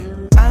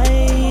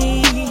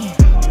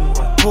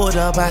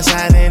Pulled up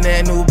outside in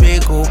that new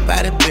big coupe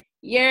by the big.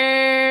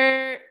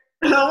 Yeah.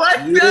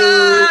 What's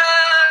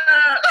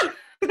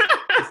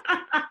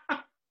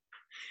up?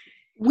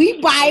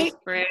 We bite.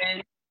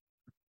 Friend.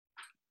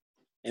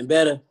 And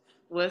better.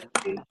 What's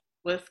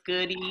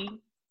goody?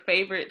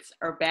 Favorites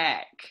are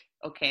back.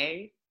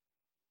 Okay.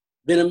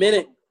 Been a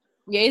minute.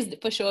 Yeah, it's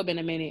for sure been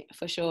a minute.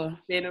 For sure.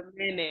 Been a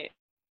minute.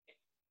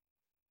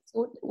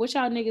 So what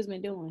y'all niggas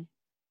been doing?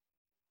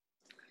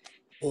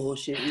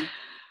 Bullshit.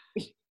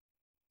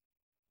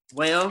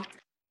 Well,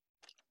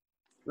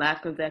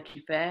 life comes at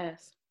you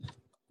fast.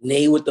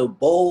 Nay with the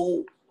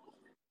bowl.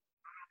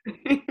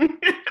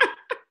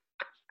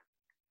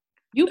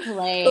 You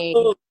play.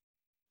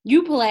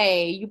 You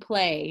play.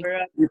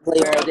 We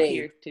play all day.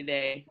 Here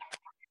today.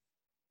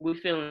 We're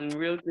feeling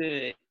real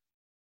good.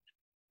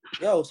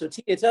 Yo, so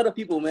Tia, tell the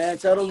people, man.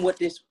 Tell them what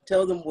this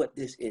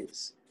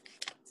is.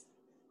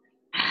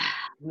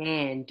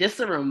 Man, just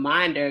a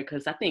reminder,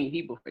 because I think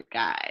people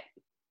forgot.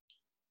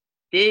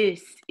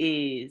 This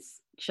is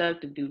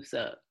Chug the Deuce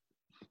Up.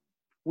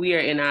 We are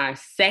in our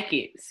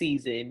second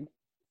season.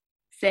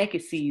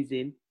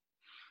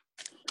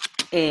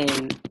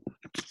 And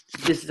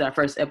this is our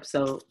first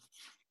episode.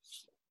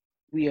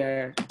 We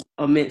are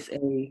amidst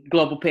a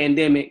global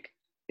pandemic,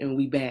 and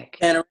we back.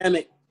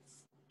 Panoramic.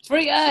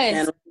 Free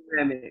us.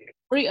 Panoramic.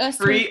 Free us.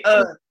 Free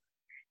us.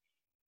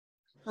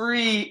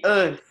 Free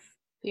us.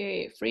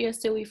 Period. Free us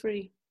till we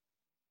free.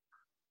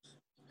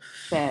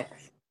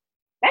 Facts.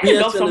 That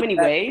can go so many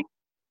ways.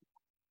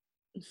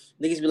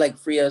 Niggas be like,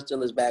 free us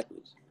till it's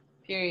backwards.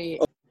 Period.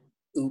 Oh,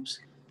 oops.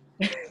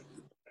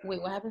 Wait,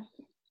 what happened?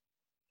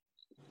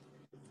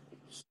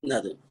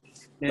 Nothing.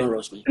 Don't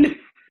roast me.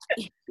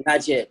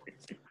 Not yet.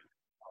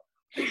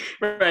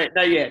 Right.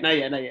 Not yet.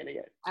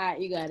 All right,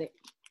 you got it.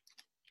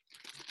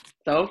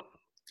 So,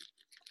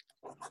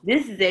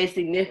 this is a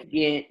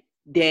significant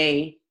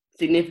day,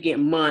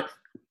 significant month,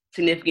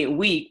 significant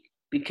week,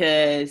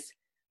 because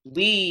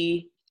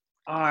we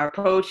are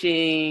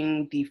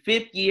approaching the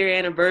 5th year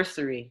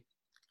anniversary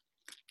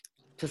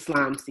to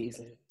slime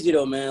season. You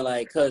know, man,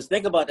 like, cause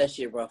think about that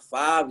shit, bro.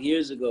 5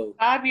 years ago.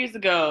 5 years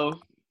ago.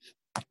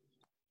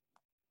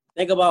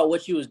 Think about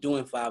what you was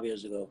doing 5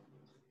 years ago.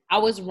 I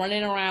was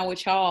running around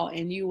with y'all,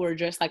 and you were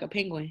dressed like a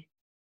penguin.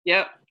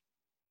 Yep.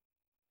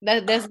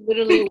 That's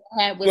literally what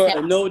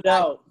happened. No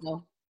doubt.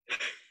 No.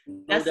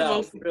 That's the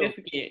most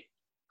significant.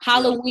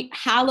 Halloween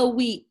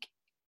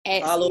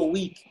at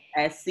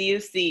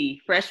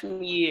CFC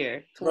freshman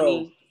year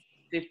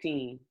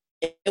 2015.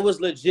 It was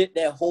legit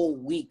that whole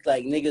week.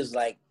 Like niggas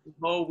like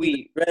whole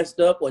week dressed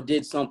up or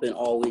did something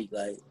all week.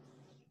 Like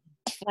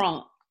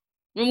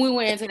when we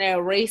went into that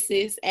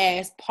racist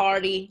ass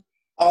party.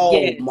 Oh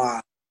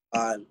my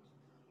God.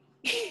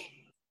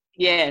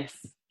 Yes.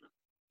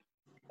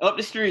 Up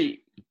the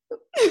street.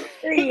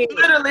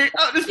 Literally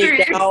up the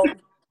street.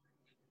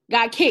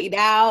 Got kicked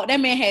out.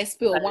 That man had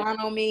spilled wine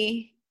on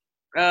me.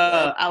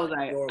 I was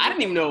like, I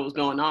didn't even know what was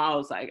going on. I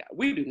was like,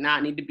 we do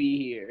not need to be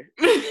here.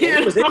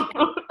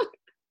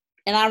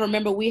 And I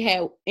remember we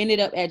had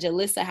ended up at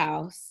Jalissa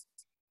house,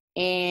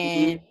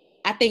 and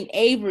I think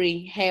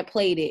Avery had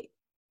played it,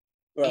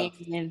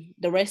 and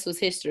the rest was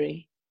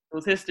history. It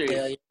was history.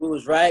 Yeah, we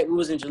was right. We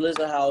was in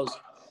Jalissa house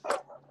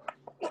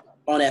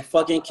on that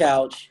fucking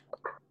couch.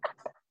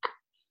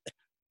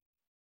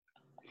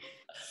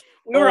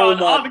 We were on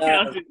all the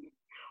couches.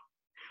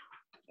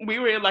 We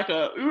were in like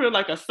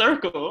a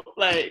circle.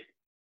 Like,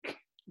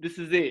 this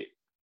is it.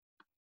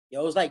 Yo,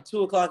 it was like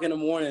 2:00 in the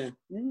morning.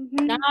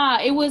 Nah,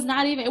 it was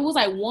not even. It was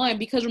like 1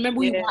 because remember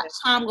we watched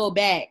Time Go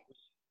Back.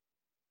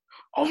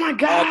 Oh my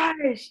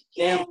gosh!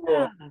 Yeah.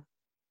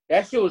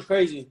 That shit was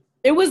crazy.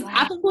 It was.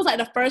 I think it was like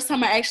the first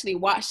time I actually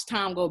watched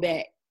Time Go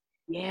Back.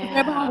 Yeah.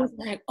 Everyone was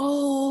like,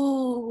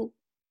 "Oh."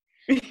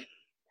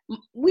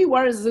 We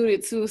were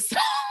zooted too. So.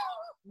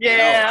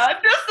 Yeah,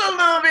 just a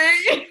little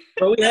bit.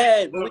 But we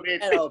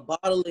had a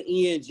bottle of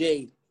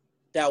E&J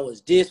that was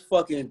this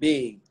fucking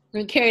big.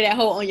 And carry that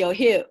hoe on your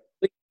hip.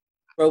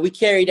 Bro, we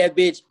carried that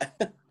bitch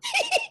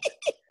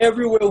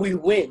everywhere we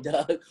went,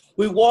 dog.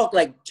 We walked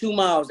like 2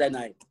 miles that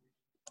night.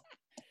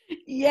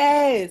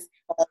 Yes.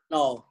 Oh,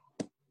 no.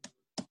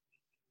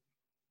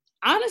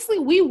 Honestly,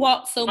 we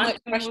walked so much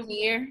freshman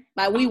year.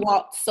 Like, we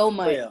walked so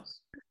much.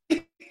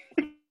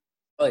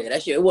 Oh, yeah,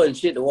 that shit, it wasn't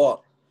shit to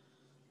walk.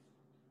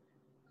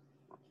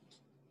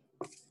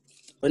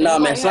 But nah,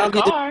 man,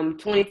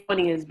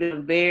 2020 has been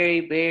a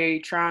very, very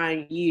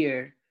trying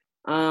year.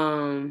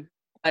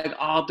 Like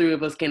all three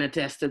of us can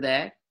attest to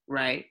that,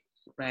 right?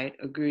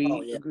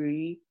 Agree,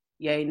 agree.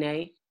 Yay,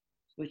 nay.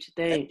 What you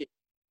think?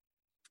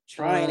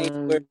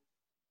 Trying.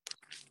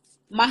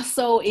 My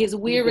soul is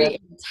weary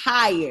and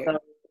tired.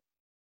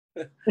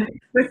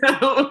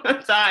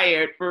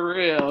 Tired for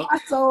real. My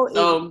soul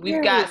is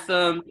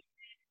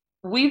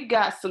we've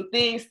got some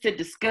things to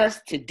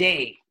discuss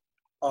today.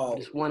 Oh, I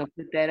just want to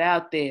put that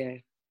out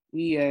there.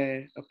 We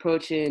are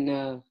approaching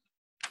a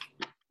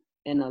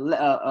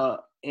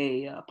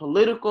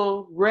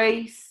political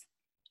race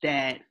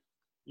that,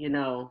 you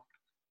know,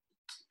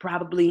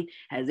 probably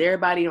has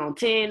everybody on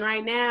 10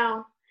 right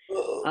now.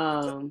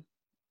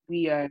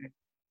 We are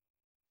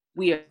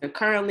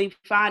currently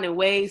finding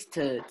ways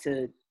to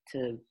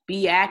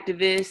be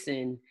activists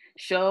and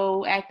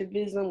show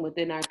activism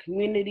within our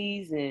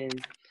communities,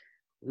 and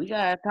we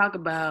gotta talk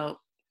about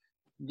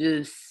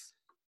just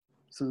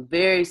some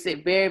very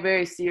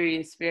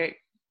serious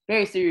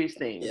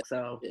things.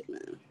 So,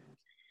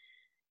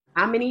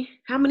 how many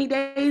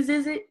days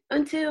is it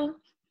until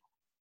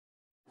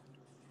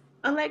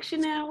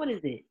election now? What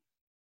is it?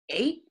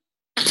 8?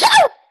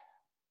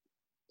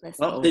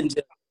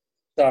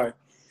 Sorry.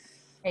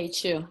 Hey,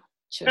 chill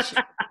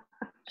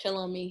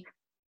on me.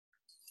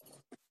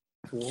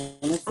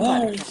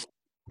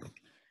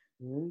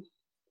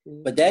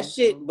 But that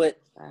shit,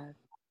 but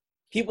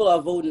people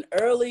are voting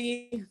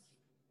early.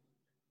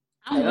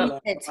 I'm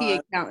weak at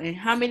Tia counting.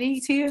 How many,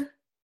 Tia?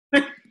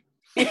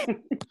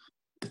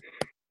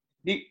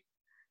 Do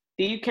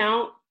you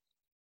count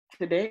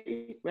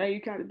today? Right?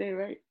 You count today,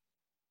 right?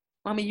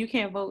 I mean, you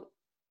can't vote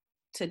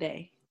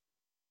today.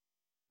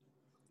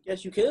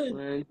 Yes, you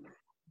could.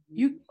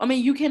 You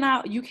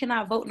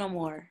cannot vote no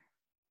more.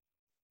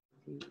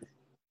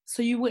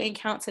 So you wouldn't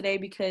count today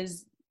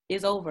because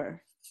it's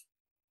over.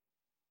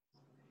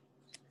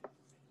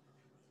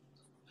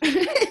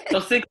 So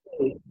 6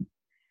 days.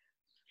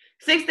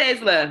 6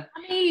 days left.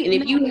 I mean, and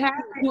if you have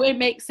to, it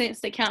makes sense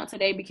to count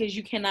today because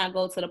you cannot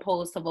go to the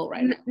polls to vote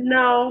right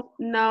now.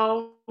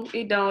 No,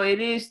 it don't.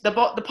 It is the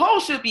poll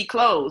should be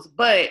closed,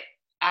 but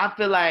I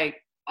feel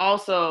like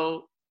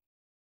also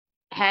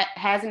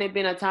hasn't it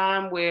been a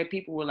time where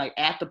people were like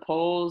at the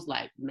polls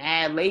like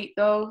mad late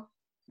though?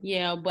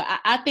 Yeah, but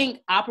I think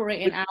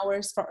operating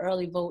hours for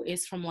early vote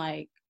is from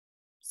like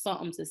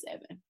something to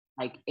 7,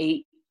 like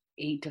 8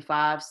 to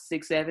 5,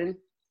 6, 7.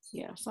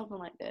 Yeah, something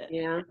like that.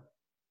 Yeah.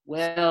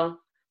 Well,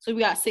 so we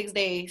got 6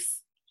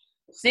 days.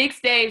 6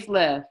 days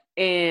left,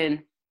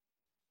 and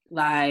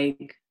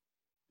like,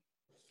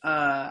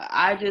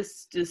 I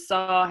just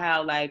saw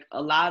how like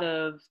a lot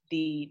of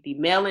the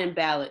mail-in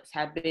ballots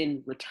have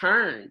been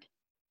returned,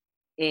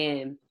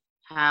 and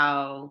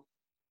how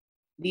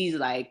these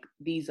what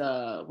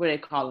do they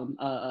call them?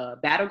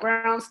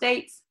 Battleground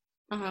states.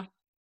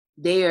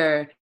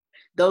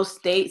 Those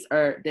states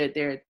are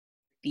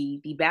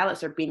the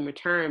ballots are being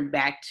returned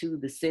back to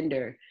the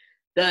sender,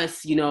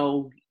 thus,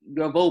 your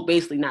vote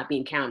basically not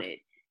being counted.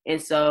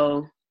 And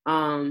so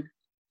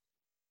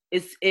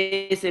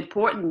it's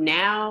important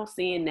now,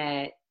 seeing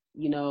that,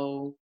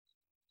 the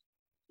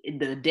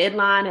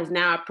deadline has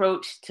now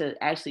approached to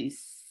actually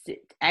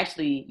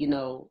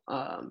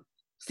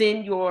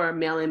send your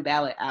mail-in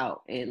ballot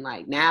out. And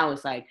like now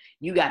it's like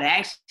you got to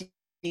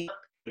actually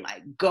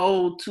like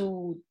go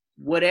to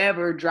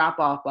whatever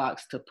drop-off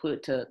box to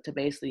put to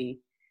basically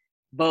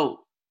vote.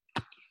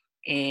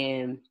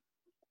 And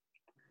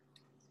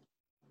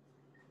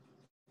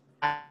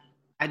I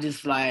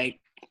just like,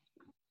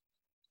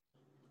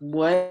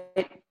 what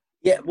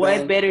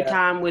better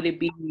time would it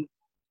be,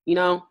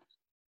 Yeah,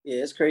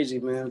 it's crazy,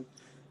 man.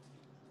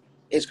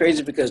 It's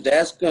crazy because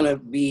that's gonna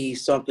be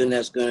something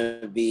that's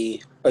gonna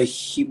be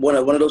one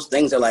of those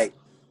things that, like,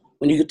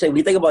 when you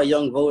think about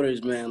young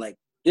voters, man, like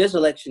this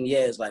election,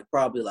 is like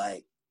probably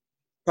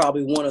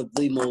one of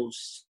the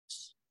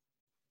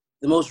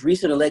most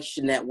recent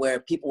election that where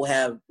people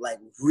have like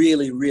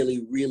really,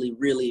 really, really,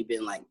 really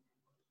been like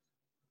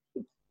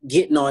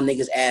getting on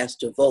niggas' ass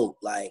to vote.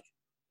 Like,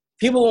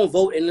 people won't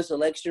vote in this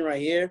election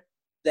right here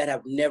that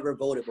have never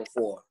voted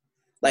before.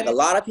 Like, a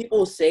lot of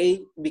people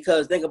say,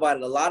 because think about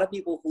it, a lot of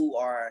people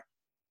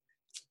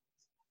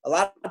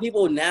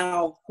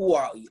now who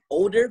are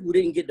older, who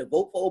didn't get to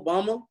vote for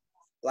Obama,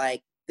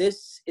 like,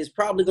 this is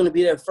probably going to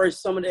be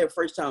some of their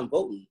first time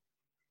voting.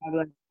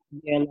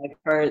 Yeah, like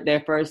for their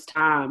first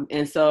time.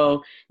 And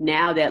so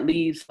now that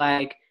leaves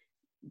like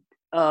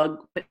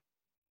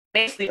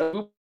basically a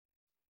group of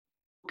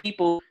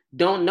people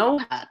don't know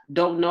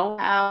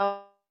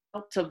how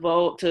to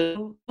vote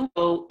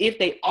if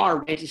they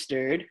are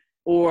registered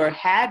or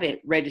haven't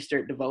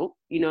registered to vote.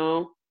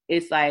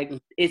 It's like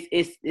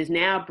it's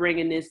now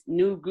bringing this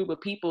new group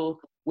of people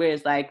where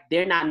it's like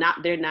they're not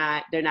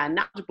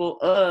knowledgeable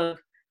of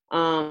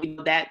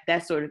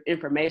that sort of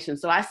information.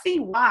 So I see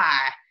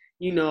why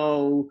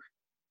you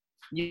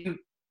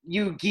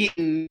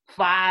getting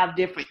 5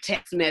 different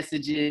text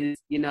messages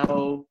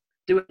through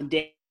the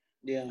day.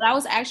 Yeah. I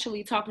was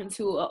actually talking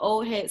to an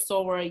old head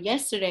Sora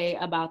yesterday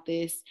about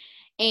this,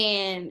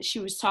 and she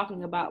was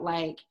talking about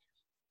like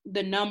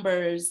the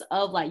numbers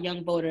of like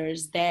young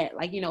voters that,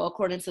 like,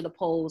 according to the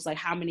polls, like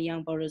how many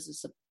young voters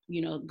is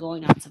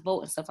going out to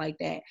vote and stuff like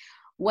that.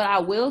 What I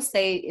will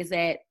say is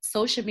that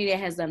social media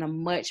has done a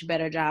much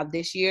better job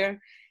this year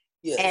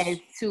as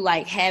to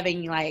like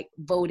having like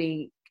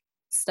voting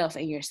stuff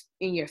in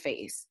your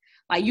face.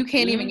 Like, you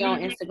can't even get on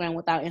Instagram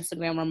without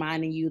Instagram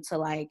reminding you to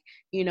like,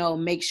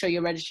 make sure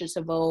you're registered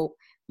to vote,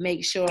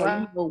 make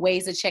sure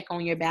ways to check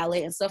on your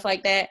ballot and stuff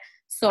like that.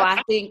 So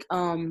I think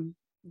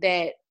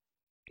that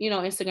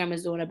Instagram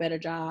is doing a better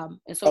job,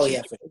 and social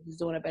media is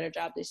doing a better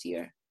job this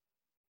year.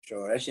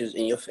 Sure, that shit is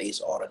in your face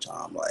all the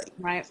time, like.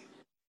 Right.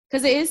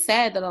 Because it is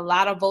sad that a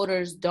lot of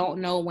voters don't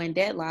know when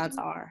deadlines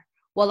are.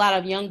 Well, a lot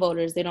of young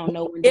voters, they don't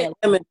know when deadlines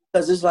are.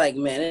 Because it's like,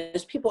 man,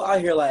 there's people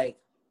out here like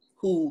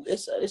who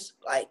it's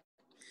like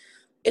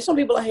it's some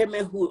people out here,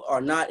 man, who are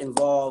not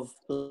involved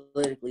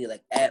politically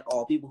like at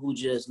all. People who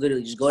just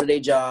literally just go to their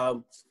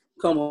job,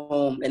 come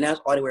home, and that's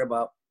all they worry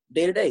about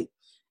day to day.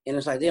 And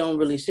it's like they don't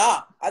really see.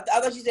 I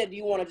thought you said, do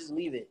you want to just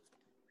leave it?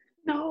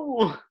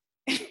 No.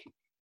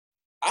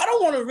 I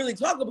don't want to really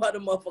talk about the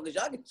motherfuckers.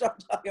 Y'all can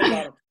start talking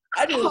about them.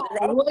 I just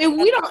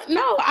we don't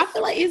know. I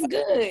feel like it's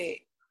good.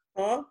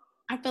 Huh?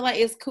 I feel like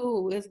it's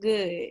cool. It's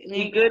good.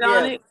 You good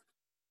on it?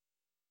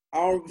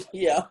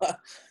 Yeah.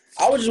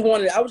 I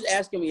was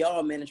asking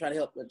y'all, man, to try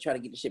to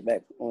get the shit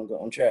back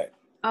on track.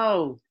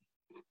 Oh.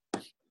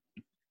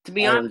 To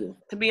be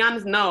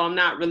honest, no, I'm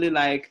not really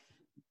like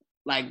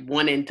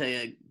wanting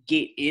to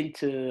get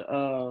into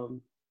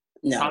talking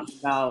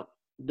about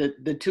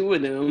the two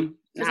of them.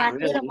 Because I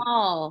hate them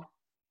all.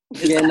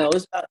 Yeah, no,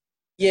 it's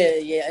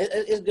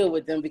it's good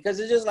with them because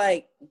it's just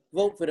like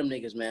vote for them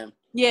niggas, man.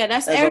 Yeah,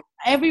 that's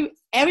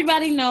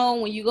everybody know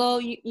when you go,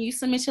 you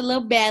submit your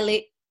little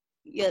ballot,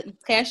 you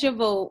cast your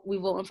vote. We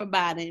voting for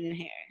Biden and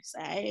Harris.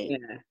 All right. Yeah.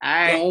 All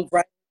right. Don't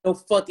write no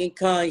fucking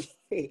Kanye.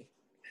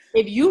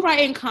 If you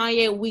writing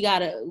Kanye,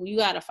 you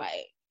gotta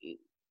fight.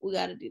 We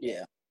gotta do that.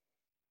 Yeah.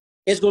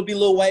 It's gonna be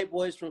little white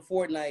boys from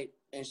Fortnite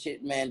and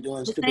shit, man,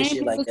 doing stupid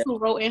shit like that. Who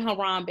wrote in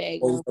Haram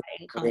Bag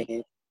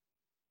Kanye.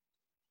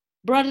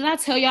 Bro, did I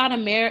tell y'all the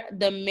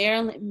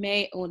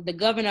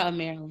governor of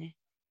Maryland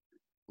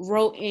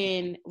wrote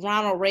in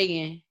Ronald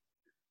Reagan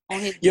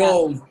on his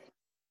ballot.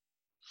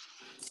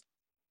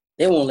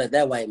 They won't let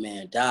that white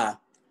man die.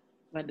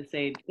 About to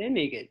say that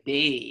nigga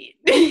dead.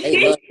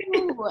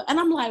 And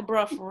I'm like,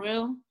 bro, for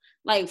real?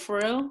 Like, for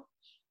real?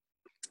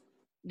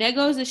 That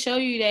goes to show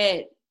you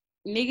that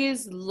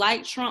niggas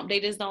like Trump, they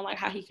just don't like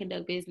how he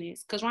conduct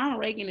business. Because Ronald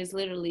Reagan is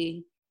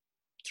literally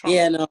Trump.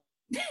 Yeah, no.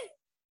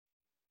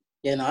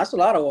 Yeah, no, it's a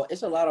lot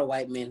of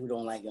white men who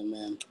don't like him,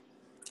 man.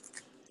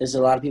 There's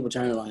a lot of people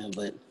turning on him,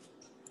 but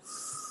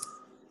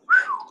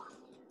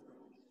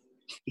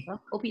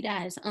hope he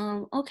dies.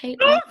 Okay.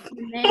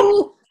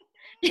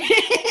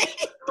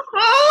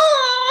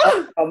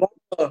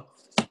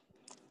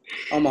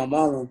 On my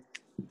mama.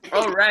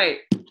 All right.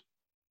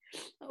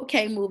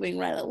 Okay, moving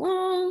right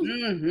along.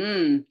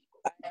 Mm-hmm.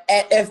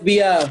 At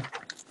FBI.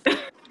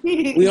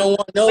 We don't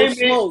want no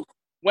smoke.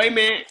 Wait a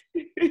minute.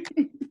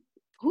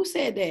 Who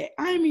said that?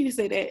 I didn't mean to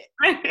say that.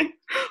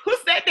 Who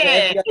said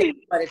that?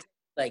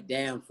 Like,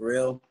 damn, for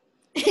real.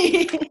 I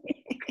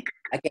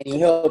can't even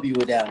help you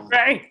with that one.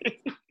 Right.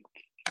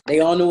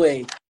 They on the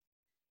way.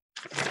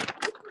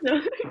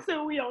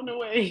 So we on the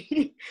way.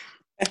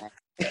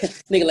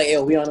 Nigga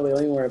like, we on the way.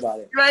 Don't even worry about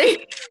it.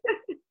 Right.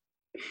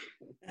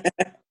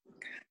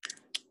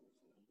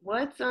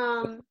 What's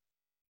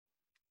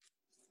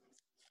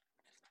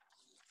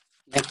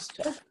next?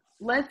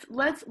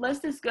 Let's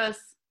discuss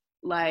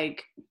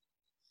like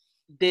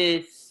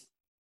this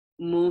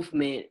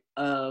movement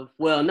of,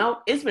 well,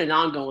 no, it's been an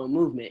ongoing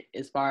movement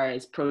as far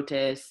as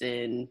protests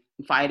and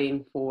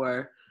fighting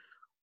for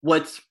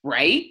what's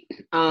right.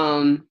 It's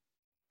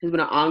been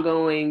an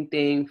ongoing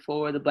thing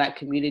for the Black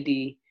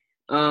community.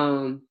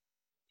 And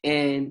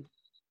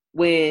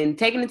when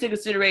taking into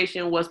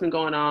consideration what's been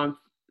going on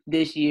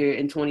this year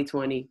in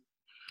 2020,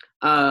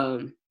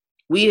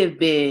 we have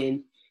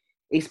been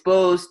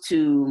exposed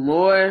to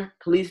more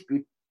police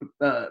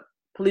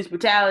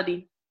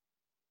brutality,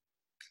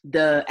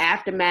 the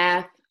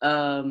aftermath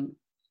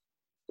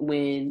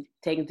when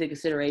taking into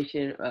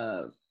consideration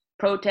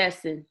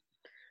protesting,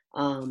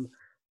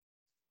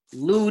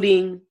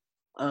 looting,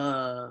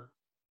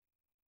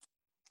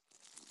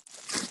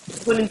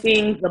 putting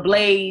things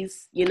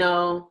ablaze,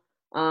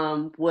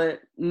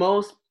 what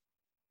most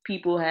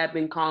people have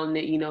been calling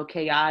it,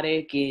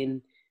 chaotic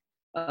and,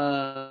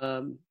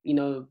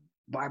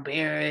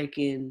 barbaric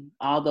and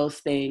all those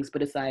things.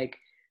 But it's like,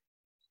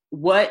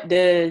 what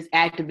does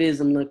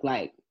activism look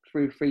like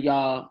for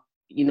y'all,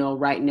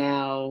 right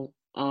now,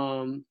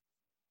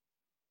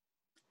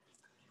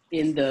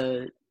 in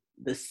the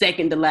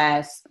second to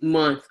last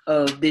month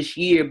of this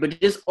year,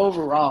 but just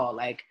overall,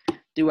 like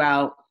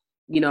throughout,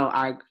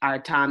 our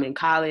time in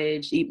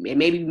college, and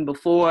maybe even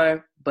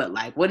before, but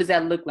like, what does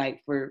that look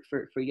like for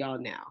y'all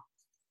now?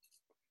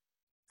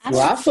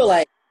 Well, I feel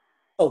like,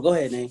 go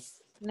ahead, Nate.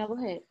 No, go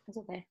ahead. It's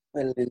okay.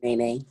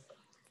 Nate.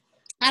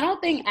 I don't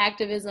think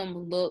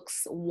activism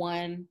looks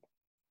one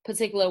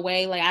particular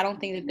way. Like, I don't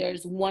think that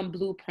there's one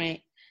blueprint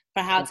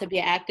for how to be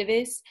an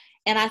activist.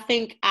 And I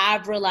think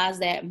I've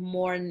realized that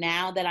more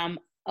now that I'm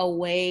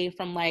away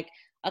from like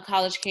a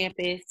college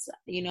campus,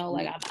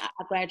 like I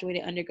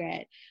graduated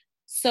undergrad.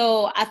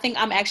 So I think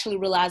I'm actually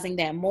realizing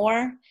that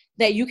more,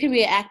 that you can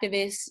be an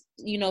activist,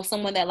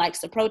 someone that likes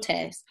to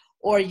protest,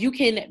 or you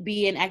can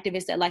be an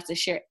activist that likes to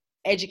share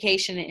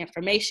education and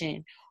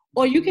information,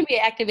 or you can be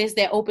an activist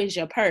that opens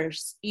your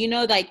purse.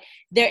 Like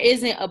there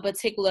isn't a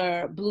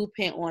particular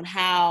blueprint on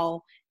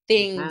how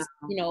things,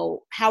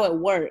 how it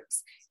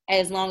works.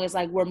 as long as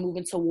like we're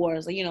moving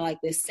towards, you know, like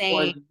the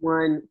same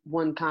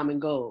one common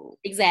goal.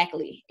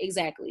 Exactly.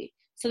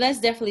 So that's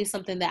definitely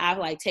something that I've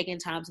like taken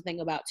time to think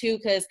about too,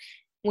 because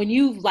when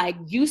you've like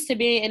used to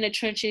being in the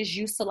trenches,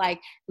 used to like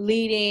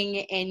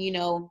leading and, you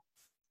know,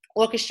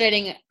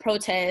 orchestrating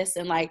protests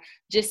and like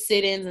just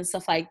sit-ins and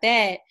stuff like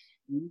that,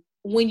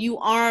 when you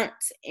aren't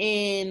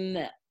doing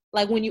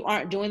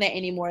that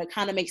anymore, it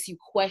kind of makes you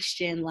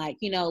question, like,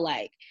 you know,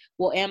 like,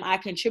 well, am I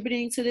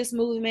contributing to this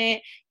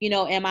movement? You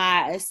know, am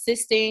I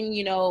assisting,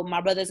 you know, my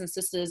brothers and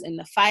sisters in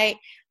the fight?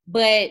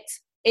 But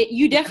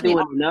you definitely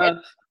doing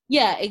enough.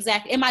 Yeah,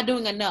 exactly. Am I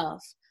doing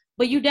enough?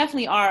 But you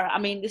definitely are. I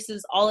mean,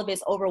 all of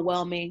it's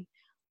overwhelming,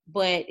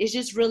 but it's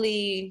just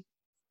really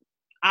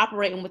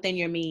operating within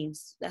your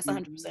means. That's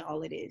 100%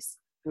 all it is.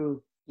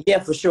 True. Yeah,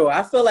 for sure.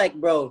 I feel like,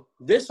 bro,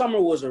 this summer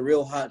was a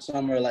real hot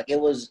summer. Like, it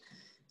was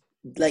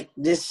like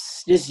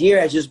this year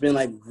has just been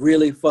like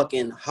really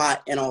fucking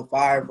hot and on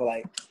fire for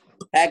like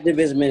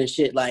activism and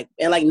shit. Like,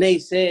 and like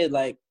Nate said,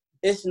 like,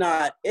 it's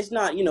not,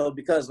 you know,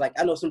 because like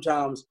I know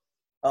sometimes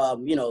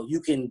you know, you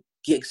can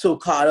get so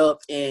caught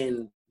up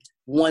in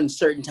one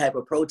certain type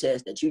of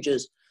protest that you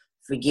just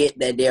forget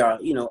that there are,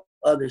 you know,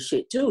 other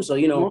shit too. So,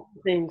 you know,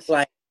 things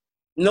like,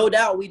 no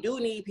doubt we do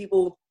need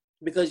people,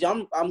 because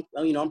I'm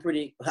you know, I'm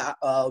pretty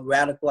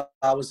radical,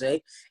 I would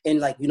say, and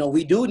like, you know,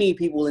 we do need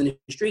people in the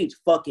streets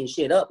fucking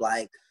shit up.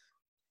 Like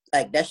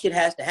that shit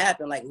has to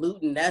happen. Like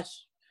looting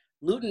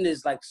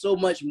is like so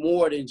much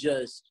more than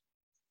just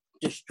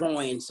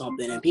destroying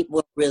something, and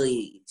people don't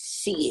really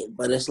see it,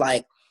 but it's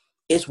like,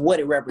 it's what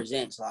it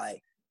represents.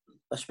 Like,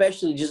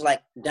 especially just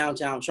like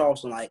downtown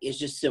Charleston, like it's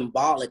just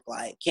symbolic.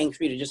 Like King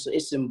Street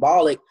it's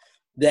symbolic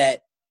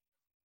that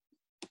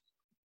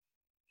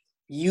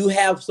you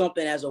have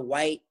something as a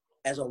white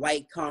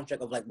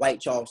construct of like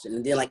white Charleston,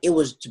 and then like it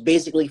was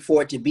basically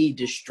for it to be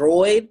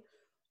destroyed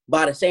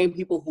by the same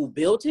people who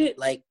built it.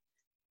 Like,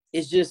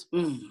 it's just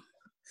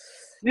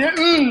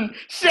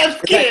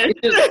chef's kiss.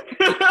 You know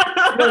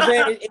what I'm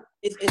saying?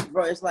 It's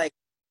bro, it's like,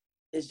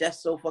 it's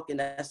just so fucking,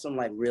 that's some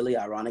like really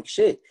ironic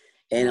shit.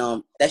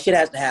 And that shit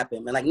has to happen.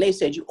 And like Nate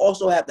said, you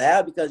also have to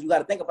have, because you got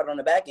to think about it on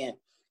the back end.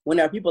 When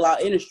there are people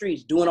out in the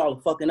streets doing all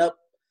the fucking up,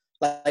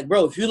 like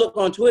bro, if you look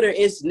on Twitter,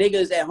 it's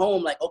niggas at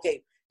home like,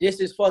 okay, this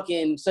is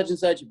fucking such and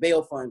such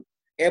bail fund.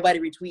 Everybody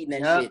retweeting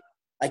that shit.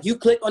 Like, you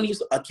click on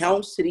these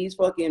accounts to these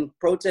fucking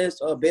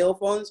protests or bail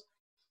funds,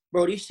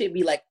 bro, these shit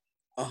be like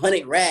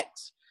 100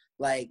 racks,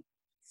 like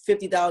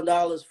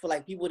 $50,000 for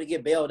like people to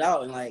get bailed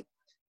out, and like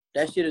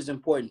that shit is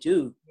important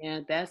too.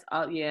 Yeah, that's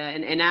all. Yeah,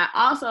 and I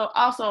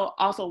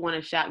also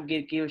want to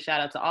give a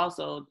shout out to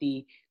also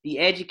the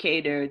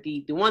educator,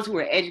 the ones who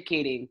are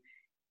educating,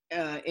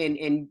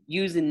 and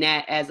using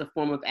that as a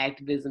form of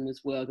activism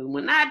as well. Because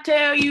when I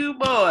tell you,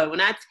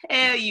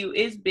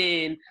 it's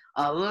been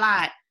a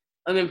lot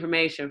of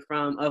information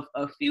from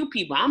a few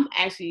people. I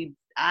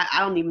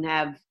don't even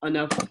have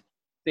enough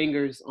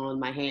fingers on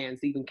my hands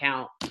to even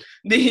count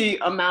the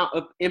amount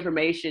of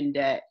information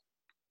that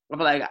I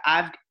feel like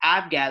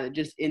I've gathered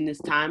just in this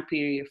time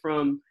period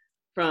from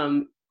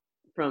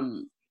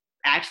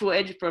actual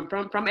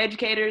from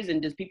educators,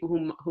 and just people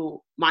who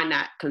might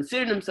not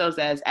consider themselves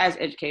as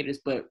educators,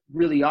 but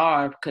really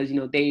are, because, you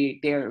know,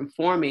 they're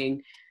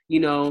informing, you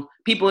know,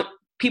 people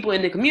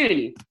in the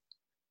community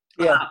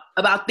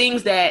about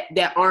things that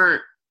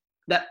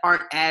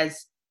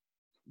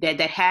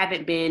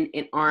haven't been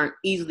and aren't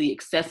easily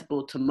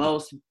accessible to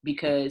most,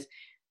 because,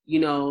 you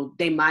know,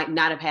 they might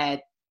not have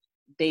had,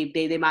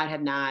 they might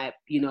have not,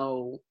 you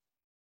know,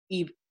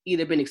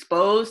 either been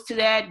exposed to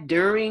that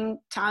during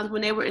times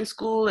when they were in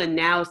school, and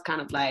now it's kind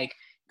of like,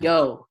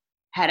 yo,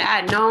 had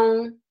I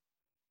known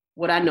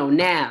what I know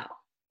now,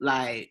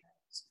 like.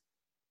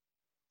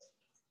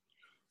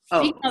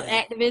 Speaking of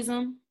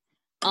activism,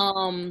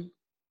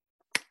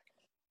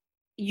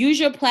 use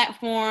your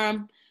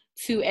platform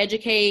to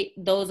educate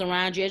those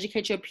around you,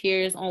 educate your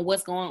peers on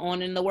what's going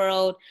on in the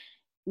world.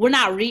 We're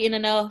not reading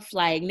enough.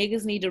 Like,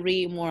 niggas need to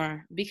read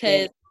more,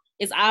 because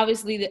it's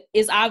obvious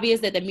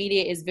that the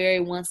media is very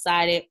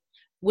one-sided.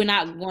 We're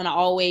not going to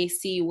always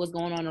see what's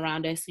going on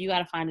around us. So you got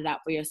to find it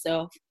out for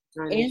yourself.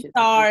 In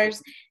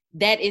SARS,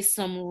 that is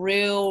some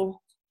real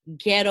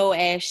ghetto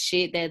ass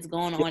shit that's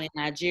going on in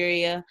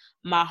Nigeria.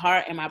 My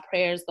heart and my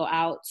prayers go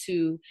out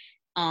to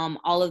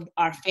all of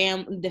our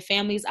the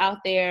families out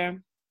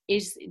there.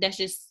 It's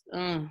just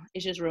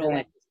real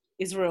whack.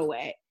 It's real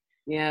whack.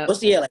 Yeah.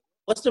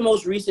 What's the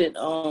most recent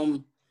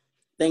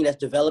thing that's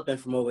developing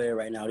from over there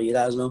right now? Do you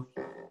guys know?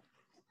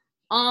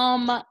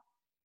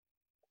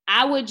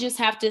 I would just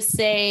have to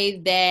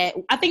say that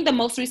I think the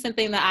most recent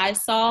thing that I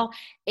saw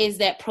is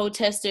that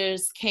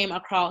protesters came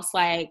across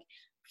like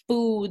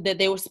food that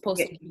they were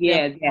supposed to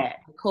get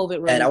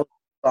COVID relief. relief.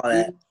 I saw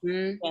that.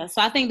 Mm-hmm. Yeah,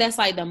 so I think that's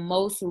like the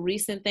most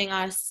recent thing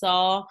I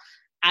saw.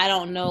 I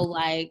don't know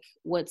like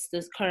what's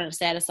the current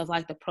status of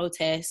like the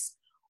protests,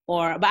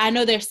 but I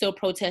know they're still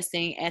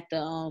protesting at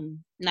the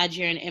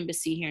Nigerian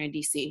embassy here in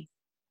DC.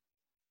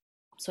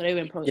 So they've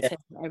been protesting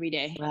every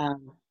day.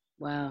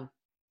 Wow.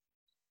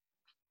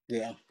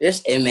 Yeah,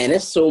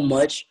 it's so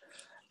much.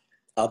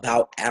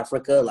 about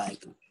Africa,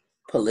 like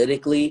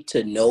politically,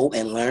 to know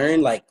and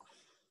learn. Like,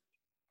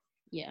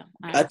 yeah,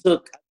 I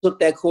took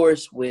that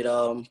course with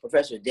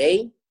Professor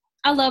Day.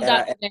 I love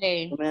Dr.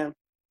 Day. Man,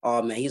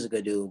 oh man, he's a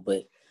good dude.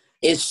 But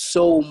it's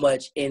so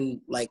much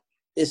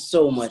it's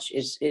so much.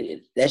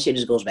 That shit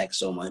just goes back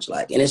so much.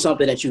 Like, and it's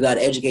something that you got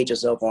to educate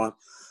yourself on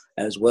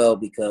as well,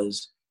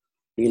 because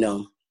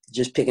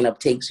just picking up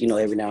takes,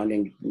 every now and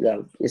then,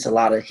 it's a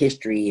lot of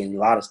history and a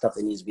lot of stuff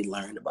that needs to be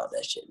learned about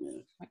that shit,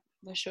 man.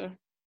 For sure.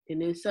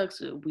 And it sucks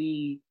that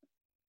we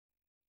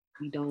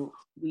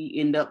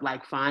end up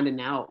like finding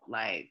out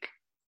like,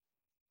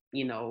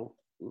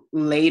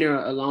 later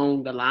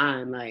along the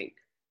line, like,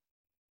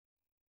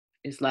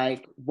 it's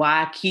like,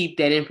 why keep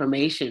that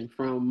information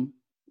from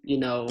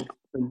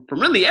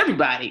really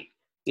everybody,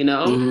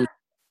 Mm-hmm.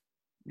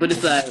 But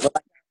it's like,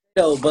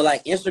 but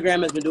like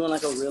Instagram has been doing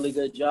like a really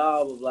good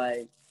job of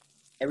like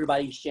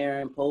everybody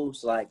sharing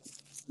posts. Like,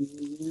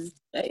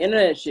 that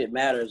internet shit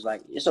matters.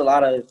 Like, it's a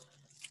lot of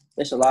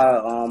it's a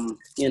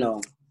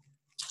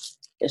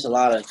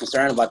lot of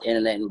concern about the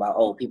internet and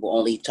about, people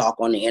only talk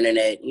on the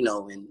internet,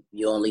 and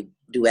you only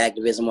do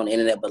activism on the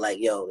internet. But like,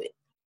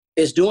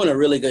 it's doing a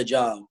really good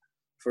job,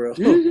 for real.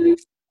 mm-hmm.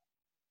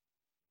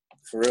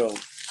 For real.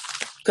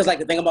 Because like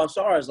the thing about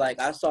SARS, like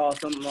I saw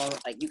something on,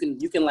 like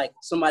you can like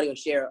somebody will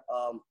share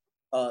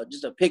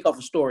just a pick off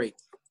a story,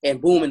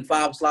 and boom, in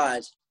 5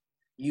 slides,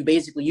 you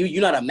basically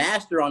you're not a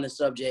master on the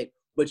subject,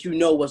 but you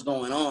know what's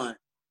going on.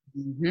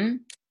 Mm-hmm.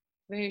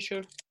 Very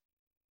true.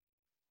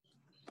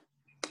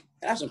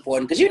 That's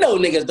important, because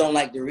niggas don't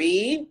like to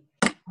read.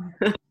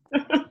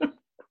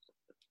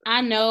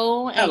 I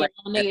know, and like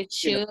niggas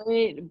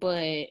should,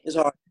 but it's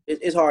hard.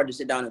 It's hard to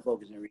sit down and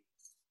focus and read.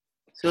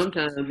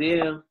 Sometimes,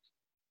 yeah.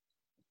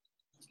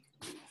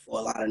 For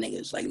a lot of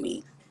niggas like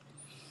me.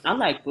 I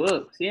like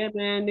books. Yeah,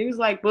 man. Niggas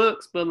like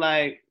books, but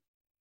like,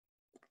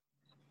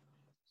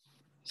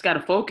 just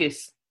gotta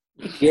focus.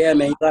 Yeah,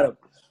 man. You gotta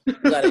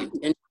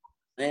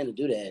man to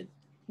do that.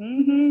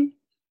 Mm-hmm.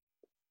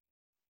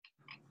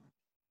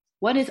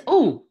 What is?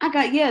 Oh, I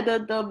got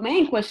the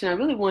main question I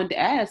really wanted to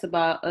ask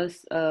about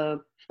us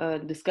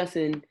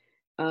discussing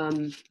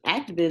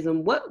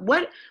activism. What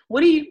do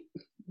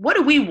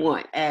we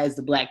want as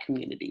the Black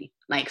community,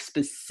 like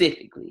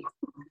specifically?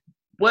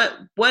 What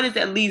is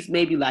at least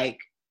maybe like,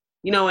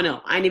 no,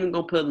 I ain't even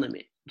gonna put a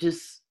limit.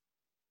 Just,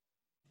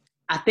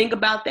 I think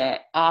about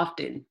that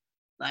often.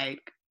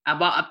 Like,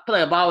 I feel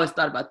like I've always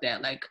thought about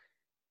that. Like,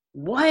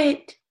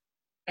 what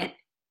at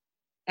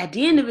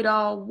the end of it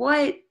all,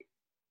 what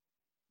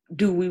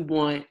do we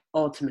want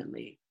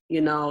ultimately?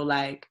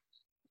 Like,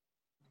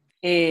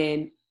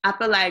 and I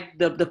feel like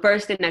the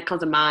first thing that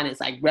comes to mind is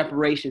like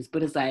reparations,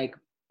 but it's like,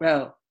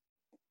 bro,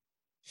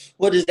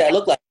 what does that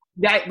look like?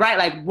 Right.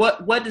 Like,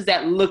 what does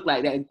that look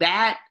like?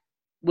 That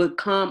would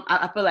come.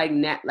 I feel like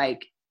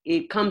like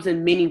it comes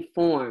in many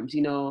forms.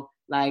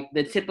 Like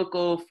the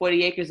typical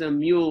 40 acres and a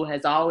mule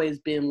has always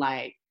been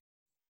like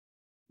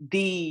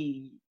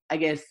I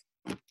guess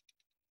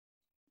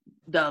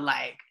the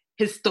like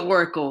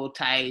historical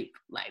type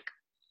like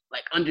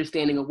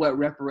understanding of what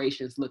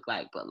reparations look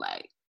like, but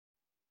like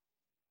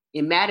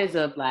it matters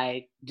of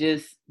like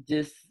just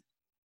the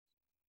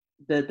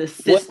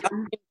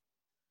system.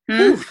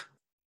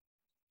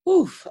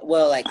 Oof.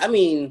 Well, like, I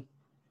mean,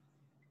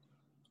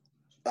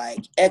 like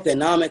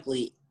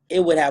economically, it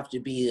would have to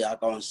be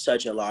like on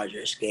such a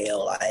larger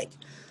scale. Like,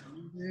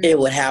 it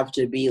would have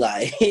to be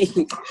like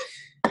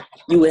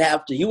you would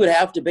have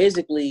to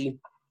basically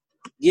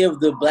give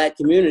the Black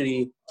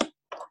community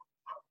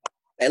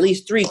at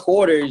least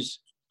 3/4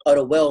 of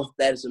the wealth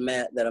that is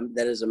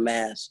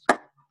amassed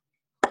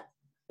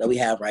that we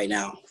have right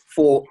now,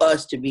 for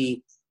us to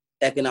be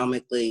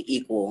economically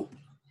equal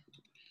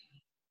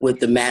with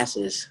the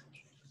masses,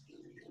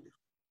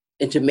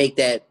 and to make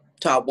that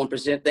top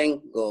 1% thing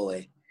go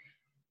away.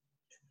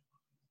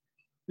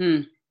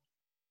 But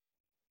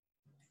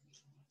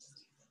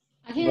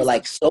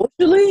like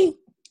socially,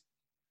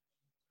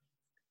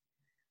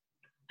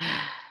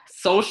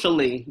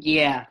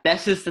 yeah,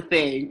 that's just the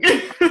thing.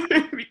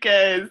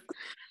 Because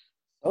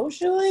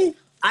socially,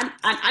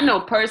 I know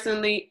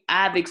personally,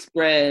 I've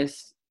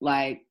expressed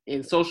like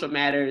in social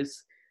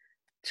matters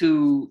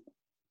to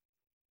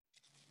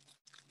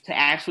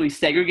actually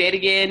segregate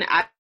again.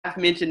 I've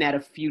mentioned that a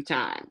few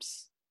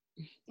times,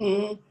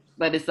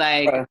 but it's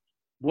like,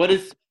 what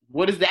does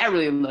that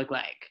really look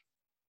like?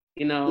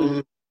 Mm-hmm.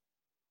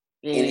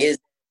 And it's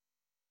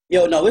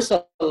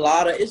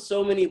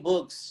so many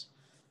books.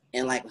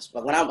 And like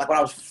when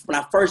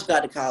I first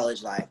got to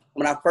college, like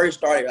when I first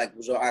started, like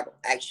was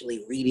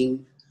actually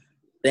reading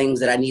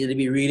things that I needed to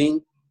be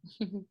reading.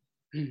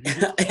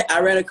 I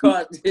ran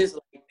across this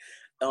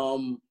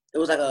it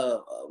was like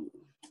a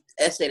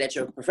essay that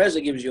your professor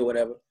gives you or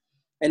whatever,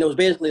 and it was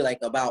basically like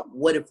about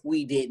what if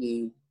we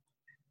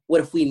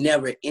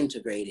never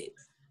integrated,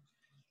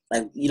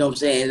 like, what I'm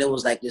saying? And it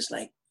was like this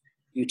like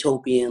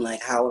utopian,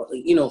 like how,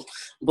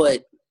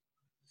 but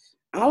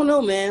I don't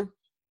know, man,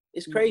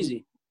 it's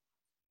crazy.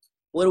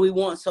 What do we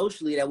want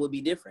socially that would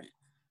be different?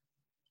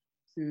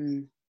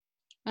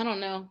 I don't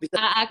know. Because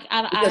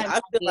I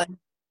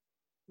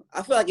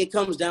feel like it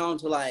comes down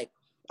to like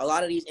a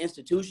lot of these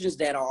institutions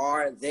that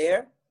are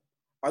there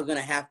are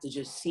gonna have to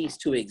just cease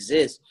to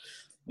exist,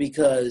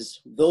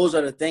 because those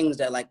are the things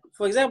that, like,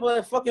 for example,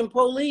 the fucking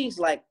police.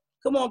 Like,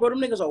 come on, bro, them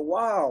niggas are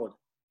wild.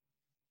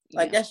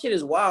 Like, that shit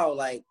is wild.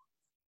 Like,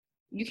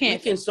 you can't You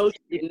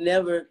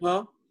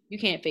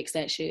can't fix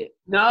that shit.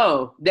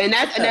 No, and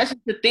that's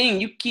the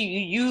thing.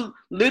 You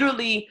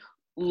literally,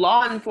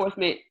 law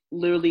enforcement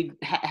literally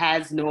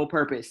has no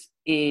purpose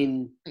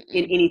in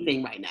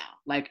anything right now,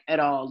 like at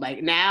all.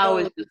 Like now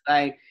it's just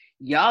like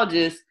y'all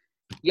just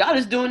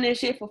doing this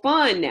shit for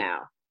fun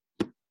now.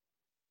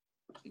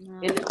 No.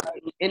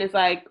 And it's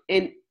like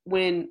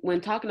when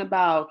talking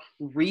about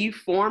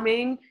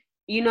reforming,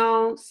 you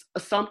know,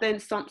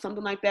 something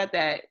like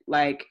that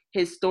like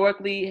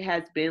historically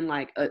has been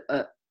like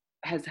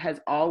has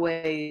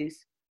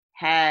always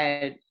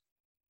had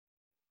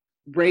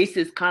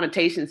racist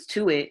connotations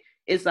to it.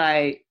 It's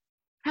like,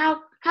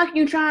 how can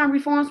you try and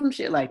reform some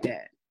shit like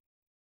that?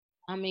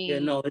 I mean, yeah,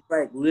 no, it's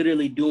like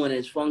literally doing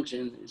its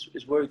function.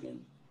 It's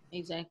working.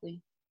 Exactly.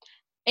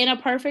 In a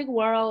perfect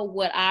world,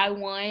 what I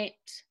want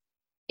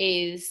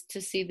is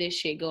to see this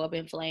shit go up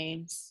in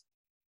flames.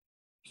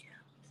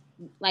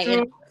 Like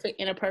in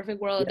a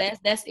perfect world,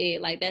 that's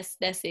it. Like that's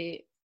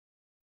it.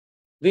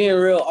 Being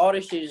real, all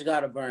this shit just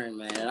gotta burn,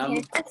 man.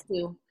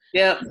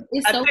 Yeah,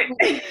 it's so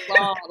much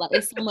flaw. Like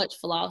it's so much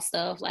flaw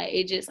stuff. Like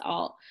it just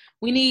all.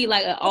 We need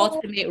like an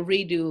ultimate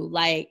redo.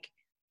 Like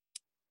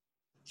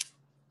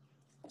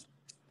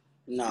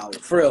no,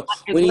 for real.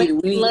 We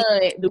need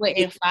blood, sweat,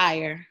 and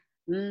fire.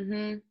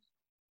 Mm-hmm.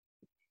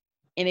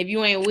 And if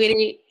you ain't with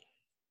it,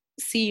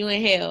 see you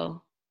in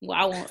hell. Well,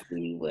 I won't see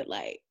you, but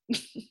like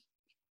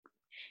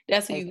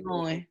that's where you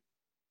going.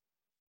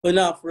 But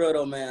not for real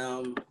though,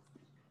 man.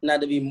 Not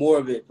to be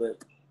morbid,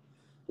 but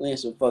we ain't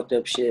some fucked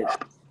up shit.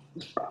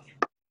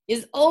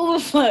 It's over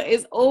for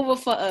us.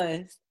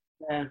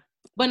 Yeah.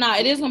 But nah,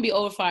 it is gonna be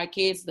over for our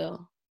kids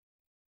though.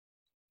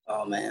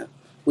 Oh man,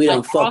 we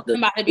done fucked up.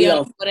 About to be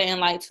on Twitter in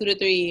like 2 to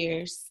 3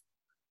 years.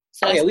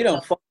 So we done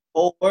fucked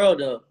the whole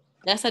world up.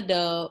 That's a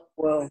dub.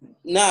 Well,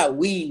 not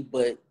we,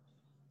 but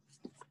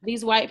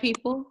these white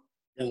people.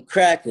 Them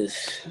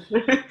crackers.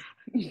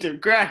 Them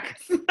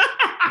crackers.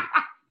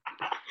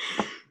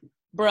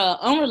 Bruh,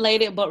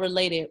 unrelated but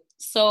related.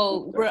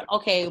 So,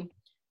 okay.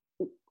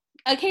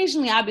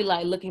 Occasionally I'll be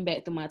like looking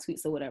back through my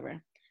tweets or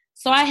whatever.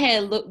 So I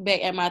had looked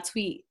back at my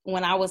tweet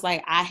when I was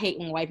like, I hate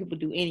when white people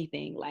do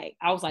anything. Like,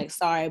 I was like,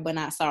 sorry, but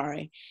not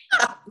sorry.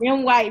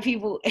 Them white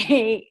people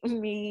ate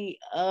me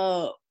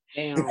up.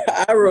 Damn.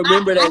 I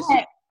remember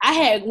that. I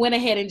had went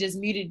ahead and just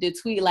muted the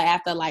tweet like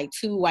after like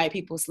 2 white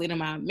people slid in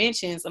my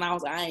mentions, and I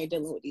was like, I ain't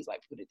dealing with these white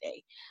people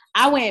today.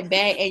 I went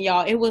back and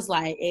y'all, it was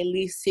like at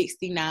least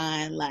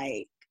 69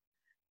 like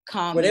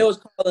comments. But they was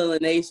calling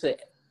Lanesa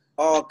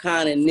all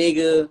kind of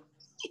nigga,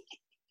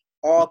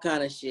 all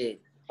kind of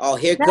shit. Oh,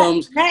 here she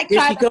comes back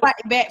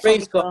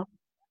race car.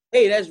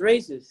 Hey, that's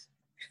racist.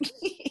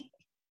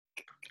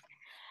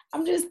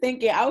 I'm just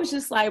thinking, I was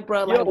just like,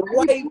 bro, yo, like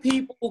white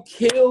people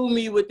kill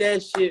me with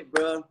that shit,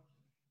 bro.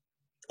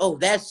 Oh,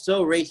 that's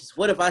so racist.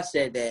 What if I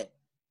said that?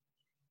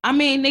 I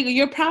mean,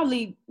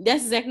 nigga,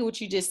 that's exactly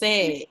what you just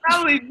said. You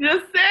probably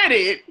just said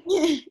it.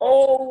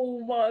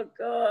 Oh my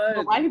God.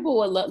 But white people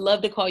would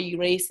love to call you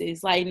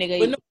racist. Like,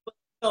 nigga. But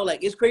no,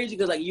 like, it's crazy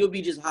because, like, you'll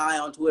be just high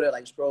on Twitter,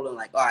 like, scrolling,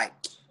 like, all right,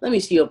 let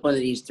me see up under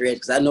these threads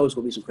because I know it's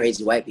going to be some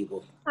crazy white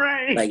people.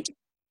 Right. Like,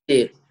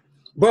 shit.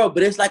 Bro,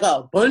 but it's like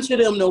a bunch of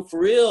them, though, for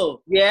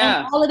real.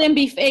 Yeah. And all of them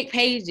be fake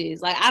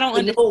pages. Like, I don't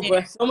understand. No,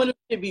 bro, some of them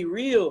should be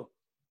real.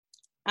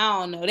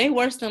 I don't know. They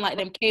worse than like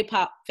them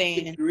K-pop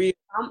fans.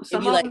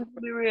 Some of them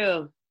be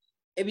real.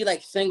 It be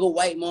like single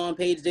white mom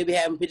pages. They be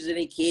having pictures of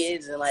their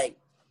kids and like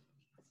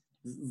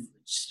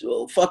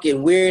so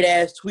fucking weird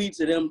ass tweets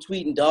of them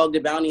tweeting Dog the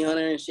Bounty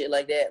Hunter and shit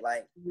like that.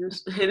 Like, and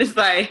it's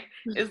like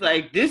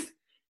this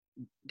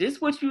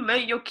what you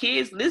let your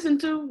kids listen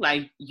to?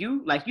 Like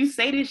you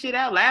say this shit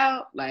out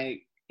loud,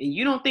 like, and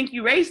you don't think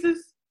you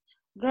racist?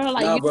 Girl,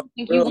 like, you don't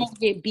think you won't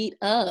get beat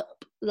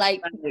up?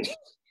 Like.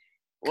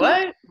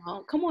 What?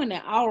 Come on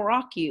now, I'll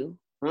rock you.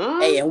 Huh?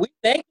 Hey, and we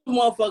think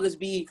motherfuckers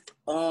be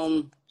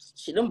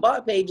shit, them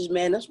bot pages,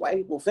 man. That's white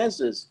people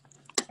fences.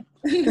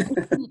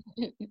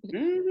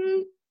 Mm-hmm.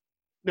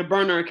 The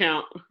burner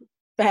account.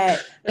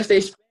 Fact. That's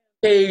their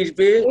page,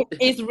 bitch.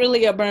 It's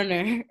really a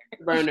burner.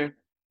 Burner.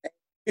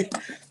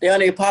 They on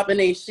there popping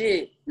their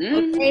shit.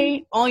 Mm-hmm.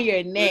 Okay, on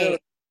your neck. Yeah.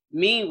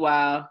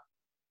 Meanwhile.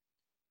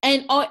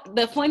 And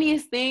the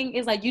funniest thing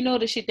is, like, you know,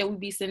 the shit that we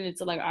be sending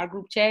to like our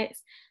group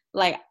chats.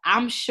 Like,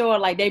 I'm sure,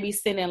 like, they be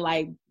sending,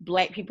 like,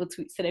 black people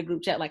tweets to their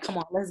group chat. Like, come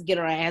on, let's get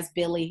her ass,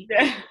 Billy.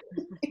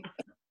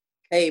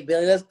 Hey,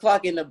 Billy, let's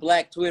clock in the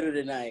black Twitter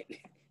tonight.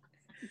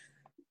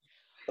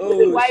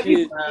 Oh, white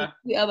shit.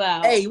 People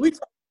about. Hey, them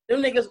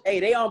niggas, hey,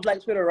 they on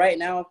black Twitter right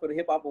now for the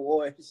Hip Hop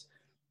Awards.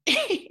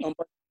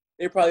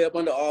 They're probably up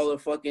under all the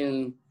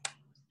fucking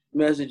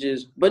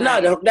messages. But no,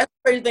 that's the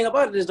crazy thing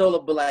about it is, though,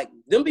 but, like,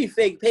 them be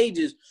fake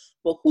pages.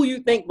 But who you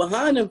think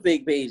behind them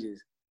fake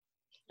pages?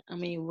 I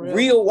mean,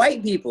 real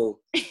white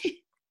people.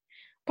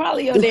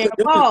 Probably your damn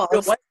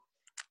boss.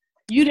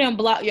 You didn't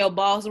block your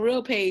boss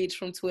real page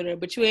from Twitter,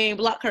 but you ain't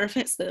block her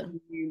Finsta.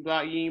 You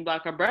ain't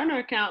block her burner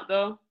account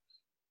though.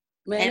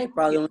 Man, they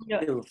probably don't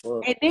give a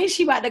fuck. And then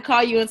she about to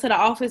call you into the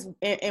office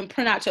and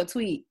print out your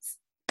tweets.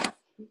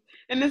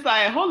 And it's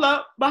like, hold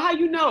up, but how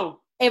you know?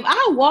 If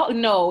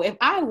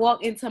I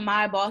walk into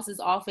my boss's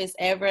office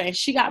ever and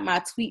she got my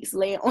tweets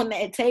laying on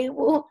that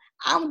table,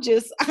 I'm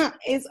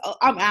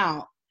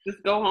out.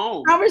 Just go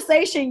home.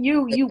 Conversation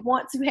you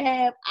want to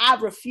have, I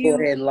refuse.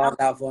 Go ahead and log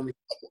out for me.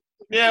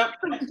 Yeah.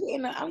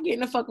 I'm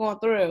getting the fuck on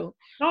through.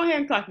 Go ahead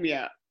and talk me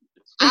out.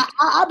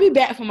 I'll be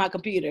back for my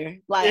computer.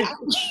 Like,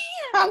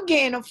 I'm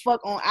getting the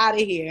fuck on out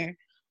of here.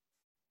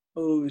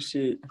 Oh,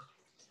 shit.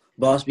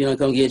 Boss be gonna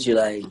come get you,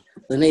 like,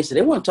 Lene said,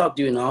 they want to talk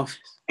to you in the office.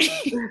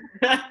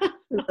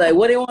 Like,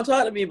 what they want to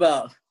talk to me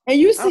about? And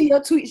you see your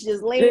tweets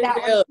just laid out.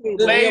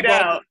 Laid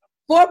out.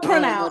 For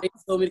printouts. They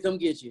told me to come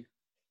get you.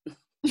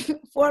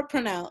 For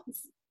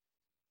printouts.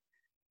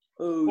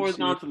 Oh,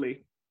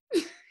 horizontally.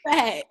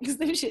 Facts.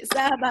 Them shit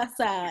side by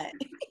side.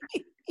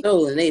 So,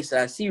 Lene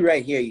said, I see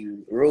right here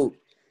you wrote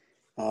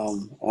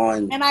on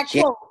and I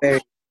quote.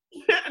 And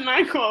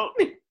I quote.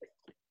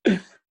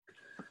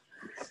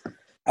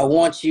 I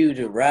want you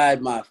to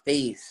ride my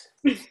face.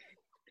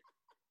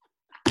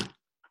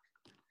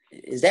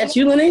 Is that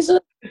you, Lanesa?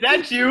 Is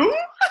that you?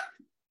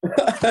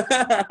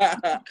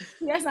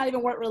 That's not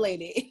even work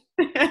related.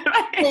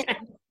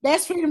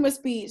 That's freedom of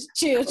speech.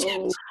 Chill.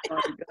 Oh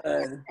my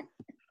God.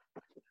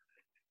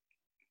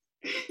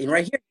 And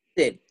right here it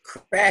said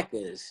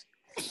crackers.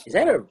 Is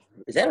that a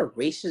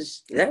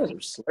racist? Is that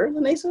a slur,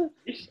 Lanesa?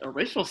 A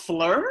racial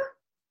slur?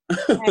 You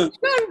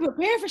gotta be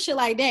prepared for shit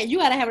like that. You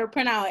gotta have her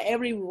print out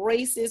every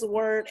racist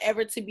word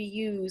ever to be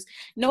used.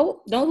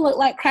 Nope, don't look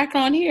like cracker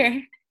on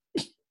here.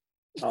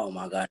 Oh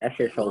my God, that's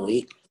your so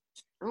weak.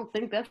 I don't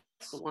think that's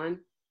the one.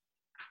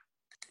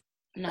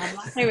 No,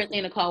 my favorite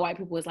thing to call white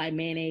people is like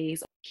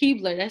mayonnaise.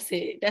 Keebler, that's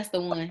it. That's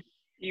the one.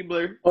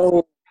 Keebler.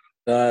 Oh,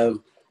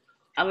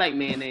 I like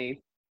mayonnaise.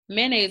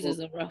 Mayonnaise is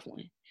a rough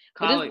one.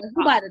 Call it. You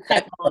about to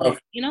type on it,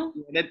 you know?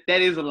 Yeah,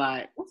 that is a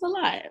lot. That's a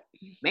lot.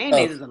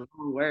 Mayonnaise is a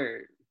long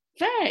word.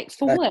 Facts.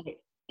 For what?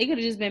 It could have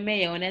just been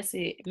mayo and that's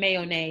it.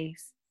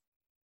 Mayonnaise.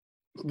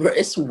 Bro,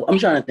 I'm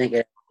trying to think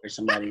of where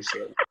somebody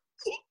said.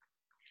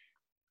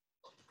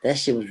 That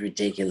shit was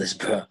ridiculous,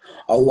 bro.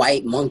 A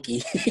white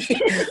monkey.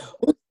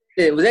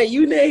 Was that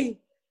you, Nay?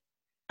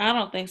 I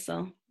don't think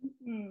so.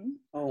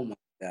 Oh my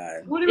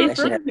God. What is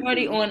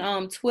somebody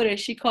on Twitter,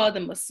 she called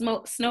them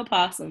snow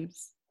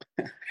possums.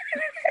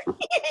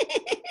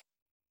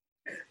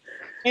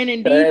 And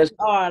indeed they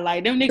are.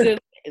 Like, them niggas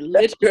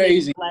literally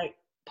crazy. Like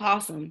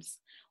possums.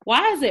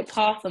 Why is it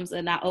possums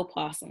and not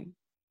opossum?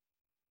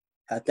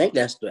 I think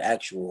that's the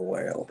actual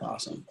word,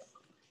 opossum.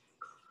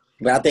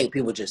 But I think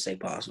people just say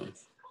possum.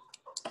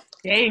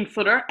 Dang,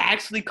 so they're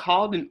actually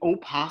called an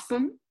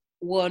opossum?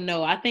 Well,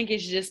 no, I think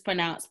it's just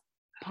pronounced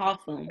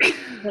possum.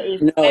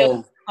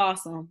 No.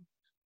 Possum.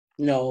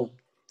 No.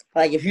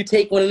 Like, if you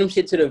take one of them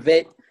shit to the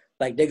vet,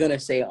 like, they're going to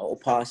say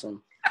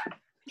opossum.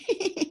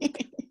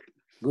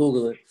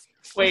 Google it.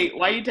 Wait,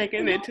 why are you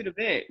taking it to the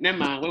vet? Never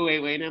mind.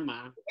 Wait. Never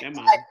mind.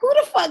 Like, who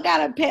the fuck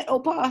got a pet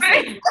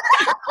opossum?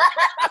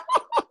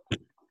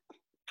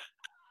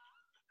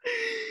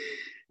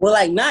 Well,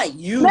 like, not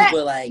you,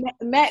 but like...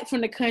 Mac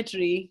from the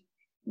country.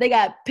 They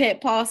got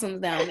pet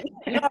possums down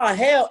there. No,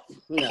 hell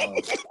no.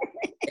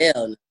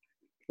 Hell no.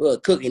 We'll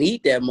cook and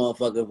eat that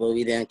motherfucker before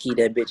we then keep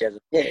that bitch as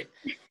a pet.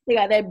 They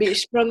got that bitch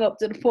sprung up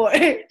to the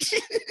porch.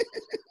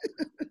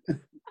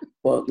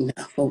 Well,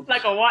 no.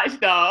 Like a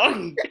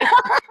watchdog.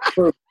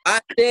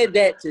 I said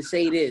that to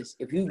say this.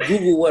 If you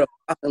Google what a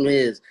possum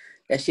is,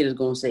 that shit is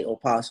going to say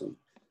opossum.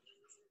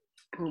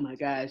 Oh my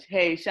gosh.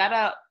 Hey, shout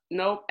out.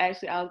 Nope,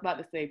 actually, I was about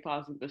to say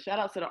possum, but shout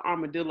out to the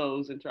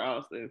armadillos in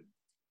Charleston.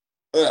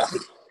 Ugh.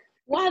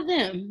 Why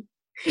them?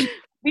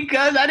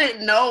 Because I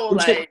didn't know,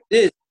 like...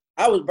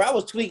 I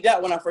was tweaked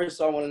out when I first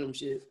saw one of them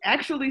shit.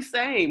 Actually,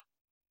 same.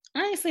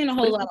 I ain't seen a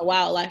whole lot of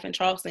wildlife in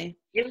Charleston.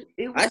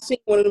 I seen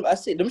one of them. I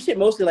see them shit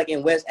mostly like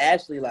in West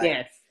Ashley, like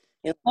yes.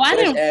 In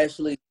I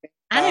Ashley.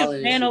 I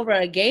didn't ran over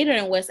a gator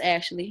in West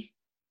Ashley.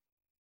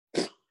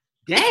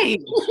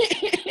 Dang,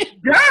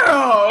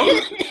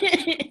 girl.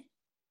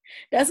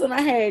 That's when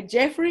I had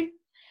Jeffrey,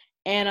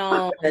 and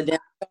oh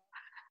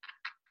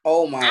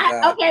my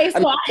God. Okay,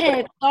 so I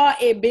had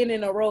thought it been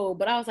in a row,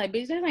 but I was like,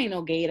 bitch, that ain't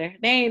no gator.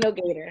 There ain't no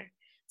gator.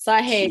 So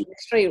I had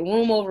straight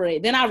room over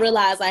it. Then I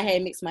realized I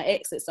had mixed my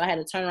exit, so I had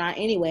to turn around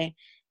anyway.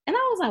 And I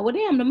was like, well,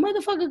 damn, the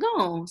motherfucker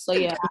gone. So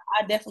yeah,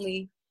 I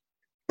definitely,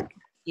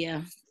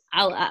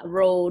 I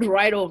rolled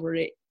right over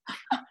it.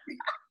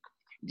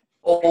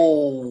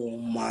 Oh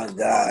my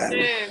God.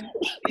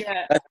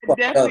 Yeah,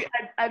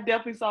 I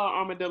definitely saw an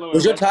armadillo.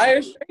 Was your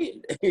tire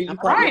straight? I'm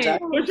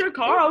right. Was your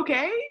car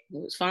okay?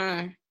 It was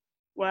fine.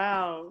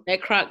 Wow.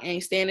 That croc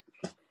ain't standing.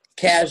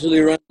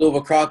 Casually runs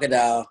over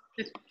crocodile.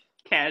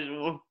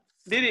 Casual.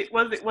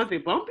 Was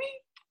it bumpy?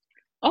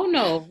 Oh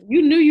no,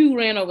 you knew you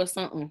ran over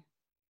something.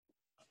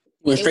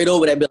 Went straight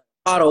over that bill.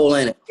 Auto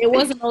in it. It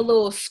wasn't a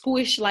little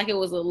squish like it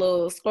was a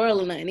little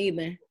squirrel or nothing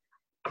either.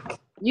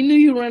 You knew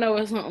you run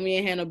over something you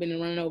ain't had no business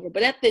running over.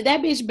 But that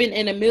bitch been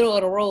in the middle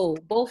of the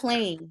road, both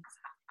lanes.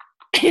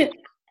 If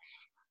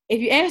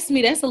you ask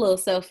me, that's a little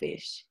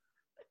selfish.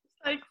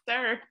 Like,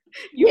 sir,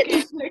 you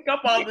can't take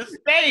up all the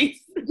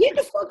space. Get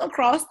the fuck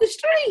across the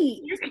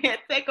street. You can't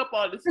take up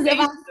all the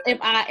space.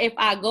 If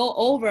I go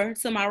over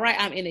to my right,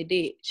 I'm in a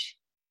ditch.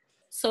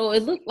 So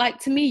it looked like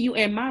to me you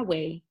in my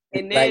way.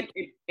 And then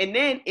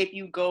if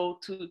you go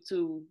to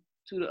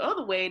the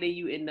other way, then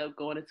you end up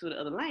going into the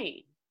other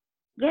lane.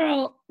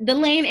 Girl, the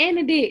lane and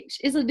the ditch.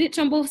 It's a ditch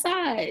on both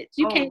sides.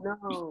 You can't.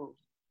 No.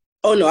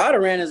 Oh no, I'd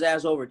have ran his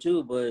ass over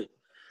too, but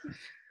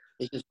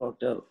it's just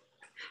fucked up.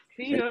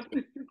 Yeah.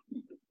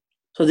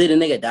 So did the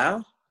nigga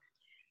die?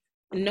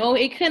 No,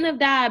 it couldn't have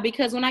died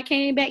because when I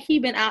came back, he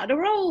been out the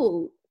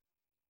road.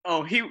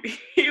 Oh, he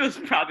was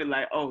probably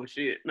like, oh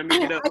shit, let me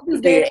get up.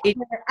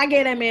 I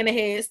gave that man a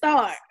head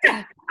start.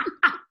 That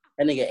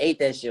nigga ate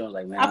that shit. I was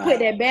like, man. I put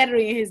that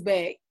battery in his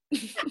back.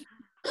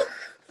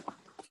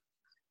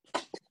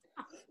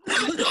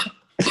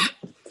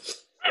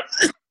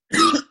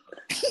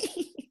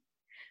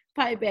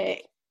 Pipe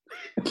back.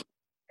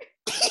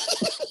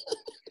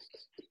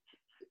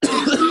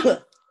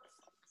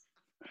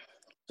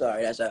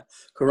 Sorry, that's a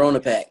Corona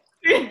pack.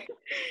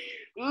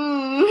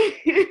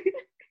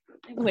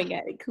 We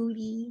got the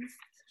cooties.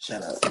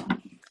 Shut up.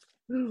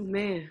 Oh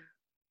man.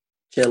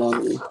 Chill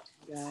on me.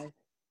 Guys,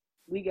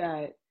 we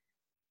got.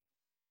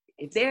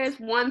 If there's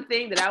one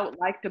thing that I would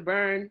like to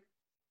burn,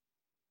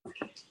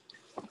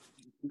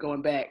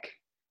 going back,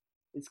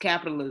 it's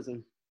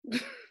capitalism.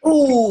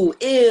 Ooh,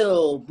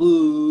 ill,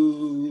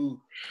 boo.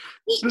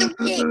 Eat the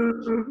dick.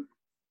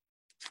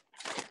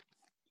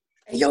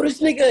 Hey, yo, this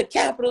nigga a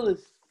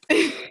capitalist.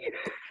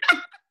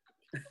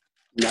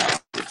 Nah,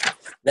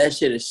 that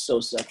shit is so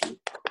sucky.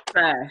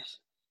 Trash.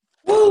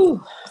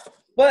 Woo.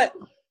 But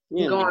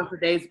you go on for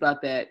days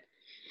about that.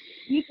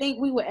 You think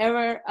we would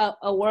ever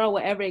a world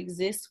would ever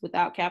exist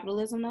without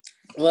capitalism? Though?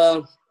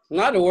 Well,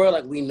 not a world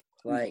like we know,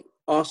 like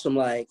awesome,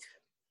 like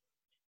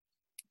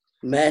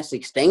mass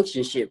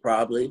extinction shit,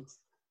 probably.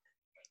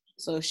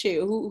 So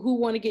shit, who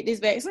want to get this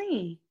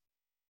vaccine?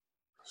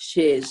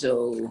 Shit,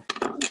 so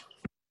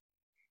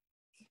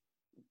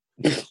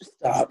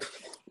stop.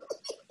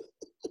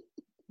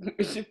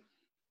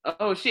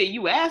 Oh shit,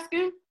 you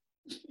asking?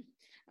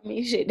 I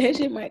mean, shit, that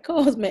shit might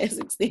cause mass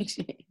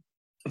extinction.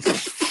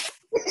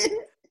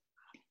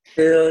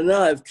 Hell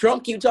no! If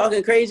Trump keep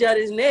talking crazy out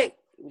his neck,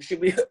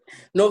 should be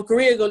North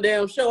Korea gonna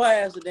damn show our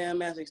ass a damn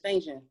mass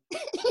extinction.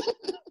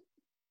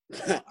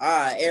 All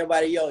right,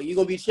 everybody, yo, you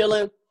gonna be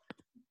chilling,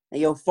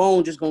 and your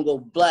phone just gonna go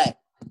black.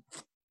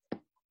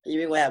 You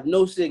ain't gonna have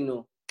no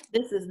signal.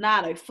 This is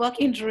not a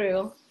fucking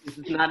drill. This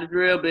is not a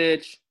drill,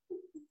 bitch.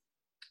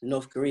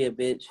 North Korea,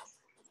 bitch.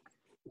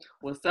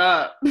 What's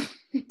up?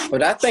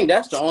 But I think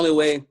that's the only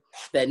way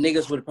that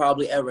niggas would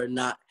probably ever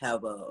not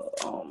have a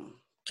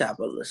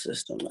capitalist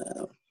system,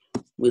 man.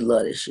 We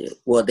love this shit.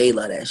 Well, they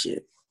love that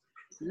shit.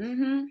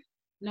 Mm-hmm.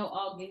 No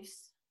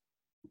August.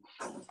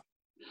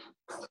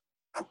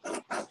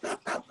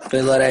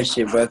 They love that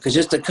shit, bro. Because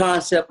just the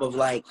concept of,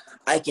 like,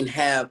 I can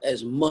have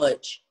as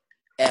much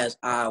as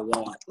I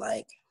want.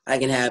 Like, I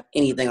can have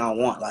anything I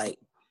want. Like,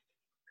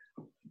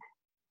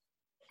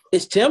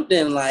 it's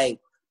tempting, like,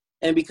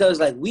 and because,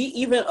 like, we,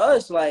 even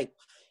us, like,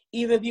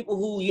 even people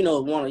who, you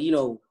know, want to, you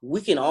know,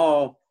 we can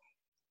all,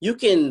 you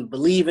can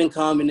believe in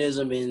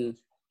communism and,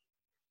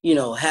 you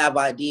know, have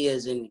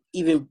ideas and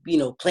even, you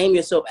know, claim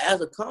yourself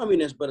as a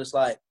communist, but it's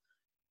like,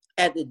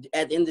 at the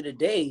end of the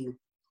day,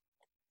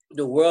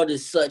 the world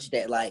is such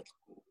that, like,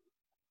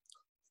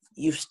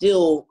 you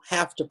still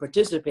have to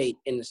participate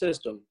in the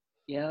system.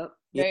 Yep.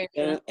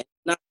 It's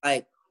not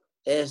like,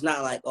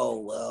 oh,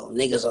 well,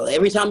 niggas are,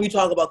 every time you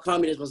talk about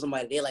communism with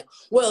somebody, they're like,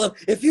 well,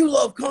 if you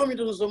love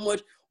communism so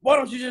much, why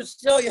don't you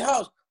just sell your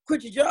house,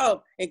 quit your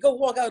job, and go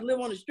walk out and live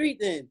on the street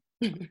then?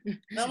 And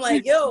I'm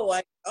like, yo,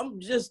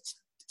 I'm just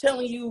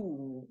telling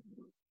you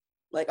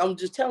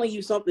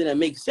something that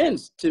makes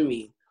sense to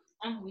me.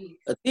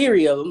 A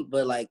theory of them,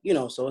 but, like, you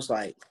know, so it's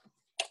like,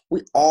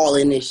 we all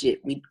in this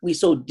shit.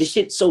 This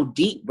shit's so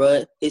deep,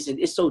 bro.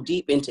 It's so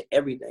deep into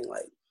everything.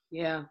 Like,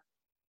 yeah.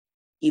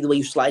 Either way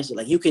you slice it,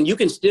 like, you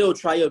can still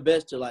try your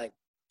best to, like,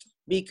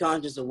 be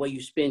conscious of where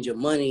you spend your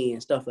money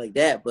and stuff like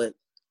that. But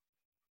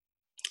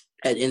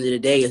at the end of the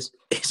day,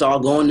 it's all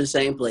going to the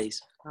same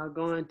place. All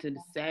going to the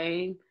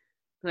same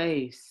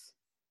place.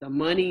 The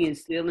money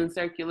is still in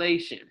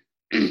circulation.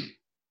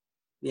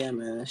 Yeah,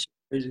 man, that's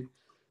crazy.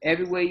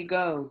 Everywhere you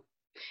go,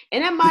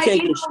 and that might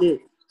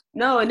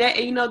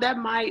that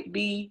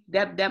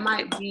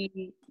might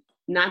be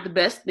not the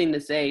best thing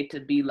to say, to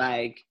be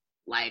like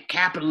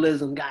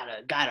capitalism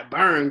gotta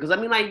burn, because I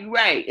mean, like, you're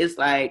right. It's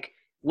like,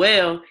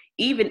 well,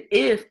 even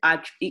if I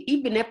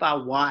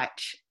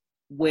watch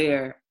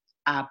where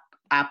I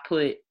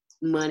put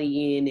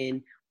money in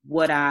and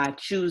what I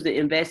choose to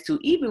invest to,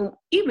 even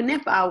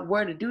if I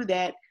were to do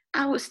that,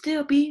 I would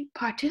still be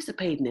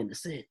participating in a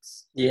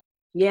sense. Yeah.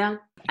 Yeah.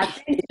 I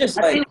think, you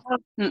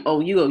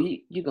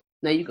go.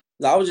 Now you go.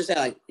 I was just saying,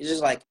 like,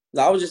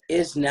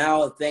 it's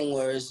now a thing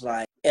where it's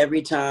like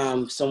every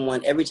time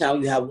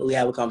we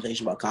have a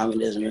conversation about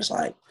communism, it's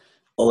like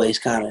always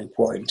kind of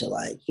important to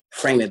like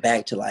frame it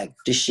back to like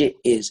this shit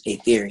is a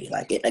theory.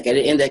 Like at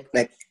the end,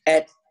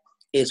 at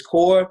its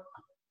core,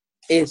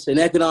 it's an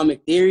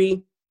economic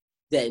theory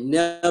that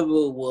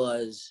never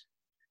was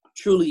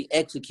truly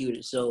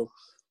executed. So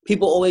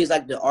people always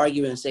like to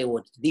argue and say,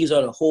 well, these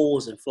are the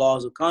holes and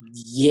flaws of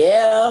communism.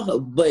 Yeah,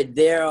 but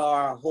there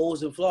are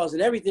holes and flaws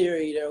in every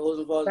theory. There are holes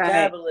and flaws in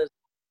capitalism.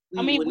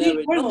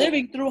 We're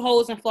living through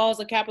holes and flaws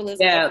of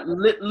capitalism. Yeah,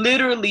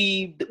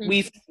 literally,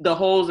 the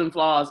holes and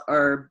flaws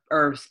are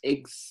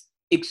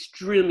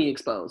extremely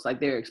exposed. Like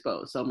they're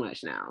exposed so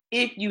much now.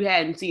 If you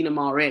hadn't seen them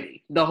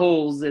already, the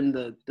holes and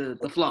the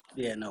flaws.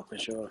 Yeah, no, for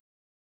sure.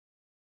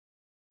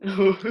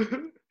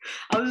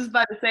 I was just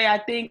about to say, I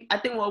think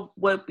what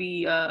would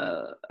be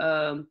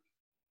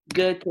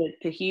good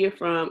to hear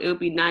from. It would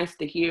be nice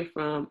to hear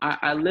from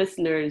our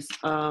listeners.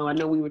 I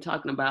know we were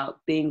talking about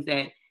things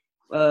that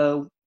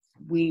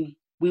we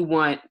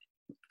want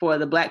for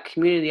the Black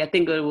community. I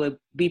think it would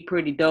be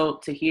pretty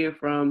dope to hear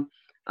from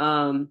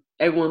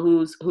everyone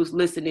who's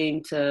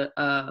listening to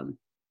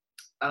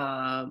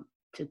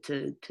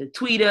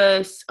tweet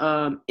us,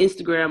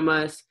 Instagram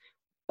us.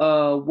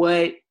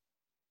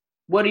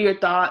 What are your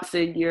thoughts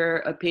and your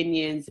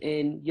opinions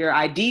and your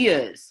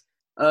ideas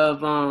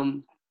of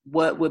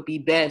what would be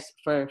best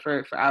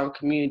for our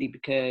community?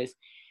 Because,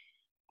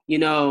 you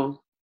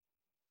know,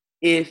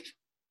 if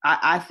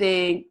I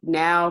think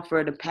now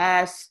for the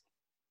past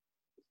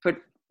 2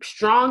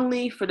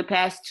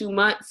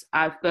 months,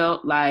 I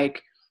felt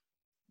like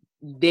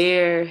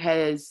there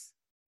has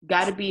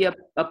got to be a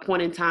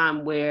point in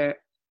time where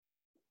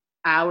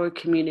our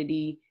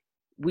community,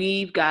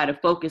 we've got to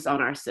focus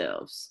on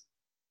ourselves.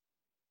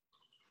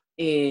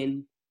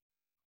 And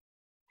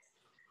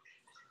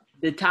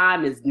the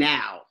time is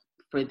now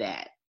for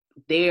that.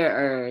 There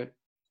are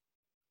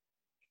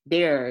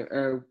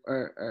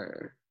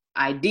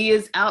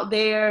ideas out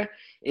there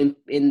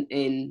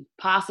and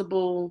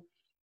possible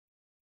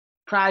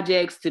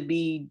projects to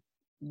be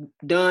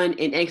done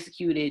and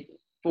executed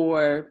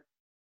for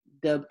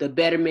the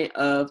betterment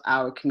of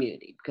our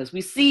community, because we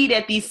see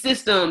that these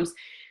systems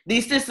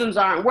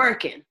aren't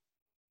working.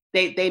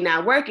 They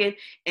not working,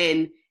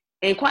 and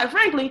quite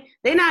frankly,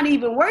 they're not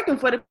even working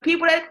for the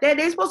people that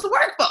they're supposed to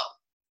work for.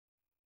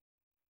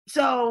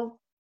 So,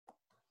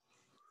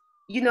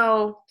 you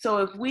know,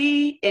 so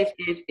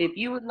if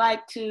you would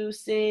like to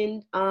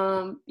send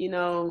you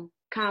know,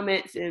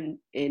 comments and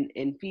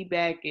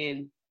feedback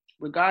and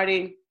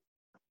regarding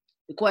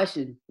the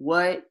question,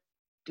 what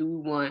do we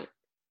want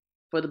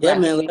for the Black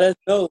community? Let us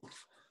know.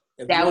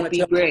 If that would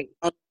be great.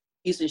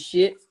 Piece of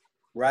shit,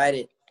 write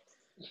it.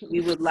 We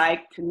would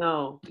like to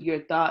know your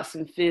thoughts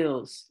and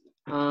feels,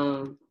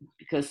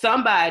 because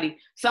somebody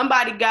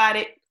got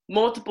it.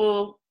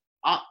 Multiple,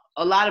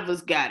 a lot of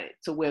us got it,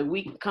 to where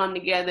we can come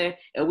together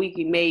and we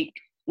can make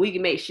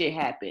shit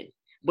happen.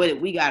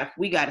 But we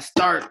gotta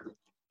start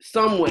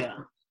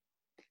somewhere,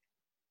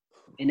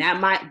 and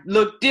that might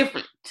look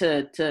different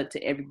to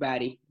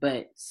everybody.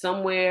 But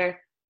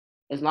somewhere,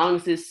 as long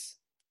as it's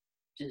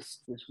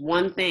just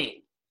one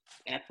thing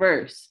at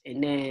first,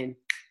 and then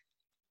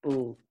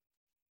boom.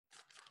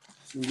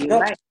 You're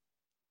right.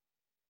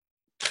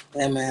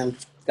 Yeah, man.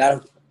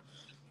 Gotta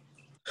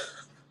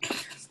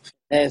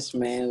finesse,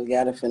 man. We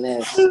gotta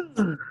finesse.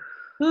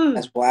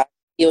 That's why I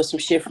steal some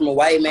shit from a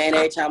white man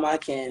every time I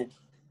can.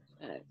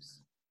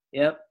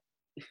 Yep.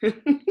 I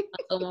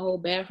stole my whole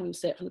bathroom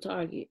set from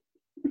Target.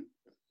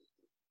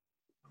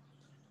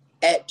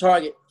 At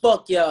Target.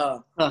 Fuck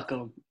y'all. Fuck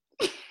them.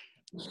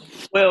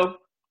 Well,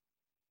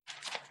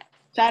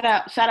 shout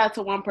out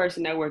to one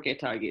person that work at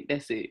Target.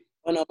 That's it.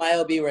 Oh no, my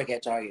LB work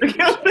at Target.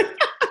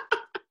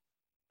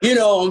 You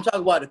know, I'm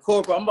talking about the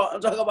corporate. I'm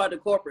talking about the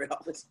corporate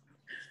office.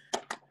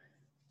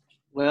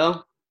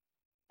 Well,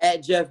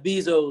 at Jeff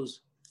Bezos,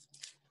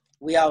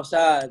 we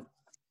outside.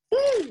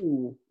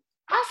 Ooh,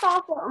 I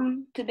saw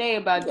something today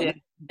about Jeff.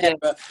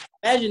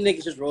 Imagine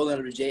niggas just rolling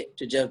up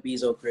to Jeff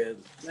Bezos'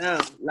 crib.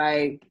 Yeah,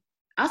 like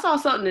I saw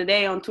something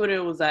today on Twitter.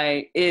 It was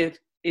like, if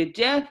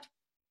Jeff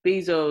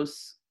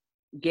Bezos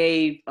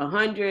gave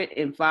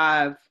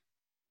 $105,000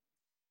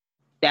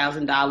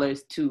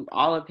 to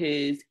all of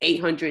his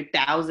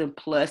 800,000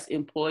 plus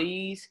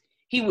employees,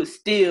 he would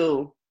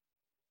still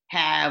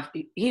have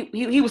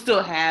he would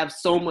still have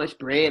so much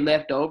bread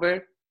left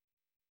over.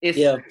 It's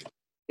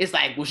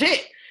like, well,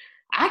 shit,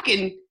 I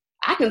can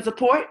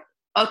support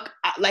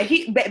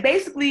he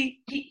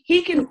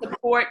can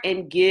support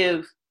and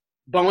give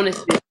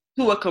bonuses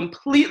to a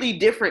completely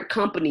different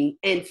company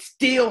and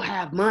still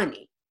have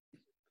money.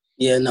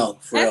 Yeah, no,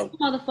 for that's real. The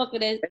motherfucker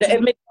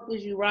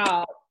that you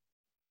rob.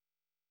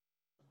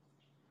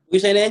 You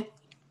say that?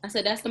 I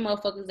said that's the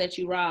motherfuckers that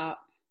you rob.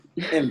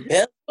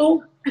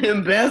 Embezzle?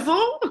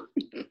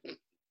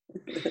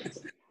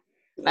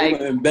 Like,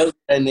 embezzle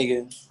that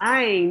nigga.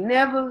 I ain't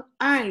never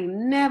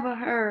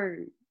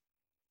heard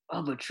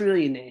of a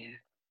trillionaire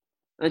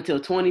until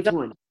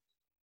 2020.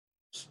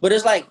 But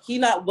it's like he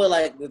not. But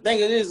like the thing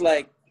is,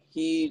 like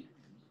he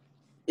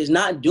is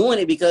not doing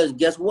it because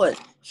guess what?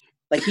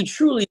 Like he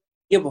truly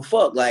give a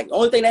fuck. Like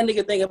only thing that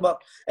nigga think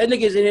about, that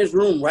nigga's in his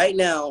room right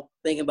now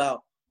thinking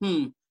about,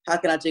 how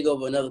can I take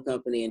over another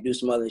company and do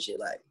some other shit?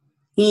 Like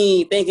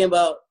he ain't thinking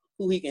about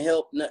who he can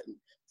help. Nothing.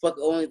 Fuck,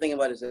 only thinking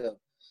about himself.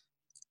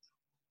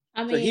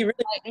 I mean, so he really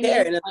like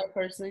cares. any other white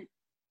person.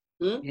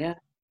 Yeah.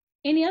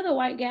 Any other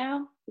white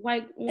gal,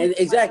 and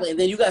exactly. And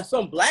then you got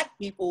some black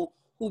people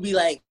who be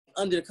like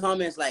under the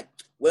comments like,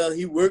 well,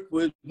 he worked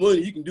for his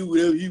money. He can do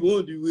whatever he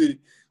want to do with it.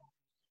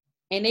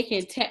 And they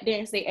can tap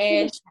dance their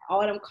ass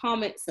all them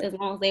comments as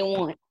long as they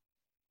want.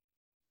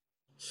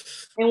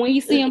 And when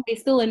you see them, they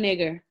still a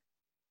nigger.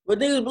 But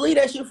niggas believe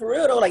that shit for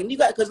real though. Like you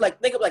got, cause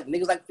like think of like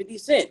niggas like 50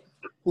 Cent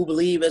who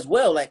believe as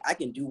well. Like I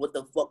can do what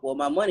the fuck with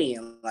my money,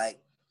 and like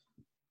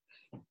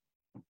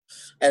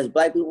as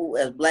black people,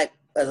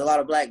 as a lot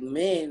of black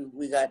men,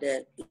 we got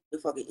that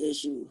fucking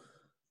issue.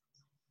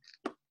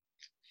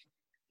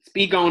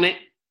 Speak on it.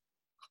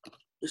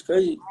 It's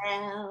crazy.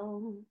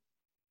 Wow.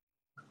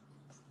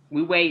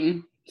 We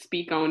waiting.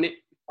 Speak on it.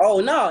 Oh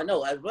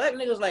no. As black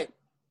niggas, like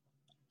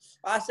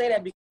I say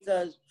that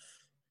because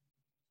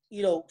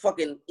you know,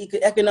 fucking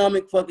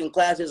economic fucking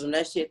classism,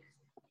 that shit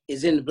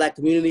is in the black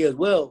community as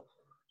well.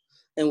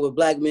 And with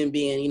black men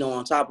being, you know,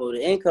 on top of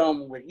the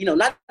income, with, you know,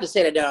 not to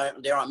say that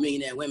there aren't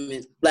millionaire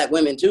women, black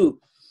women too,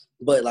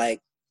 but like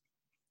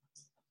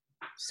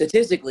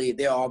statistically,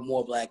 there are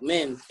more black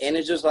men. And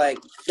it's just like,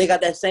 they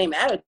got that same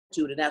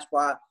attitude. And that's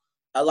why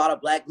a lot of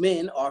black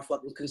men are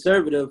fucking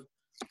conservative,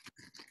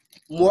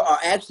 are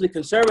actually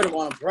conservative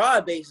on a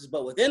broad basis,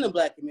 but within the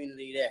black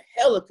community, they're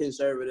hella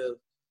conservative.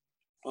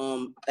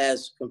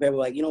 As compared with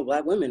like, you know,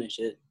 black women and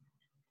shit.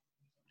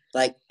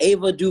 Like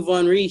Ava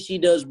DuVernay, she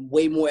does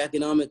way more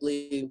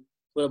economically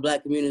for the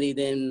black community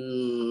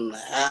than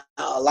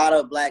a lot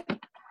of black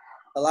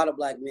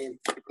men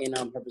in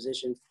her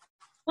position.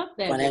 Fuck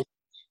that.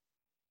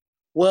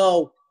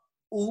 Well,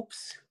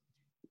 oops.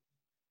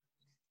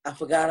 I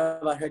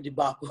forgot about her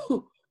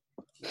debacle.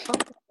 Fuck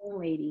that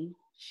lady.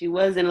 She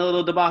was in a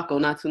little debacle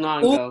not too long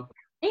ago.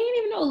 I ain't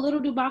even know a little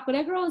debacle.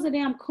 That girl is a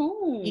damn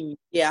coon.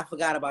 Yeah, I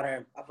forgot about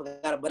her.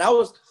 But I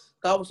was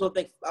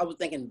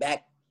thinking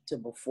back to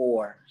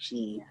before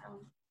she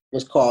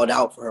was called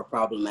out for her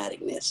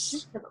problematicness.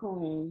 Just a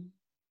coon.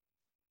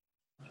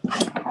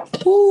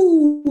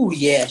 Ooh,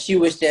 yeah. She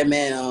wished that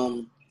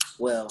man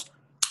well,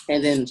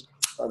 and then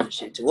other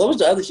shit too. What was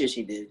the other shit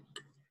she did?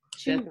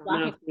 She was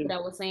blocking people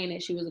that was saying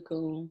that she was a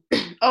coon.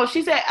 Oh,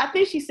 I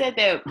think she said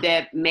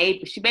that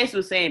maybe, she basically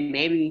was saying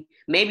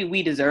maybe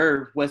we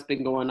deserve what's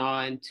been going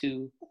on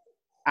to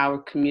our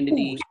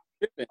community.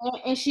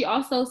 And she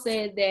also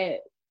said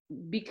that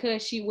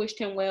because she wished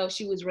him well,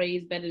 she was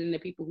raised better than the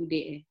people who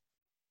didn't.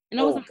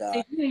 And I was like,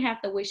 you didn't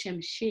have to wish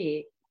him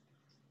shit.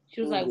 She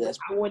was like, well,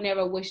 I would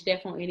never wish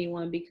death on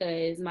anyone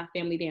because my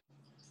family didn't.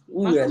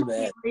 My family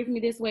didn't raise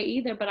me this way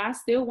either, but I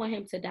still want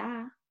him to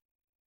die.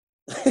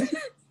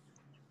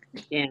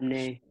 Yeah,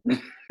 man.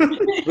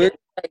 But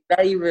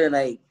not even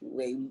like,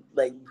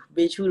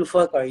 bitch, who the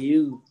fuck are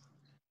you?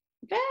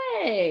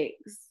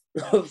 Thanks.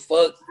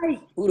 Fuck.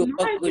 Like, who the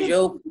fuck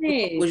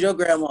was your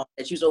grandma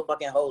that you so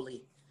fucking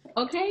holy?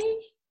 Okay.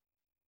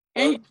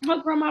 And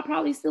her grandma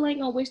probably still ain't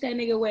gonna wish that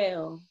nigga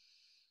well.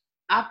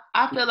 I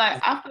feel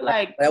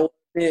like that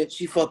one,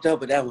 she fucked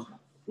up with that one.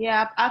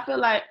 Yeah, I feel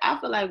like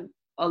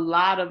a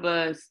lot of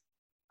us.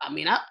 I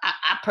mean, I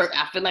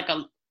feel like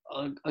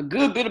a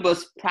good bit of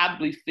us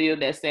probably feel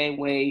that same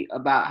way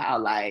about how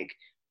like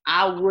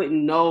I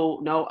wouldn't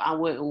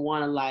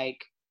want to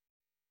like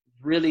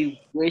really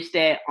wish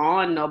that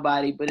on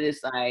nobody, but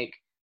it's like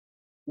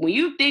when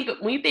you think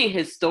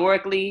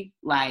historically,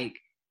 like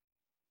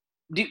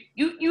do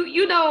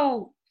you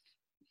know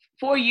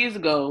 4 years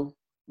ago,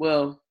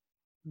 well,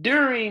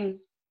 during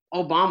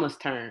Obama's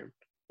term,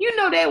 you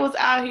know, they was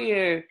out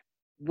here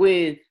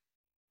with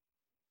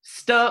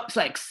stuff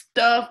like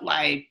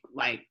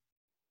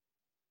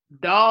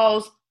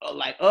dolls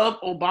like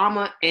of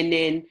Obama, and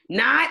then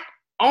not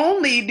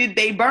only did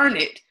they burn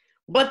it,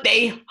 but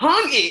they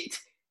hung it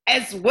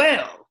as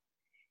well.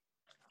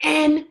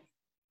 And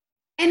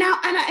you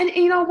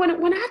know,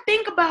 when I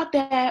think about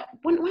that,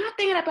 when I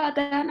think about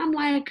that, I'm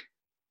like,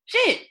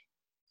 shit,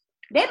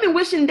 they've been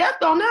wishing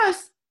death on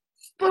us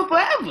for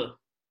forever.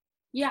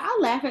 Yeah, I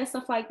laugh at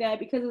stuff like that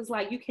because it's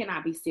like, you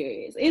cannot be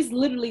serious. It's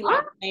literally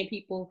like the same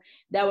people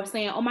that were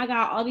saying, oh my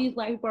God, all these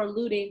black people are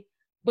looting,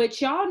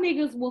 but y'all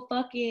niggas will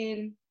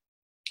fucking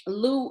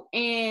loot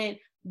and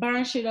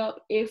burn shit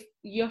up if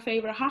your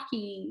favorite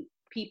hockey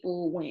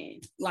people win.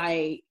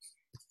 Like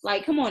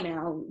come on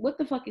now, what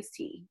the fuck is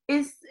tea?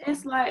 It's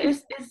like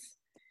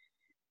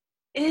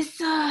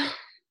it's I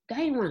don't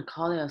even want to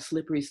call it a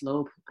slippery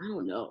slope. I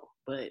don't know,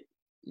 but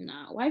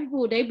nah, white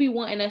people, they be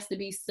wanting us to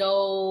be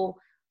so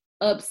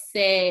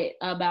upset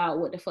about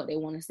what the fuck they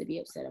want us to be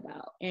upset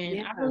about, and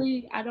yeah.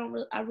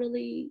 I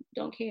really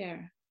don't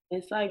care.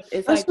 It's like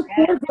I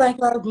support Black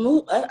Lives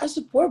Move. I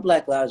support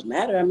Black Lives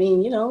Matter. I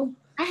mean, you know,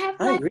 I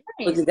agree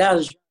with the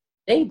guys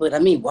today, but I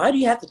mean, why do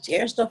you have to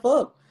tear stuff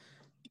up?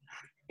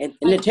 And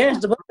the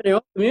terrorists are in their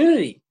own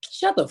community.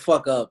 Shut the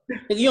fuck up.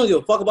 Nigga, you don't give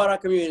a fuck about our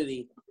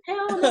community.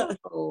 Hell no.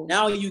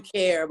 Now you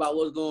care about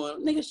what's going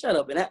on. Nigga, shut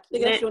up. And that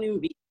don't even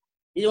be.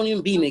 It don't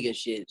even be nigga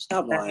shit.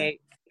 Stop lying.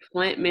 Like,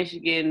 Flint,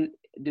 Michigan,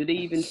 do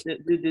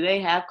they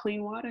have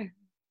clean water?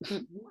 I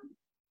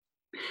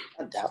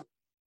doubt.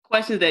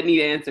 Questions that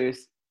need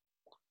answers.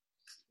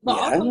 But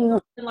yeah,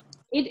 also,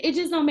 it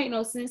just don't make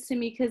no sense to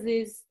me because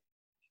it's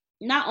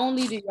not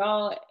only do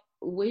y'all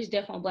wish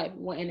death on black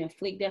people and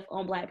inflict death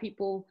on black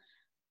people,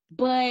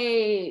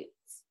 but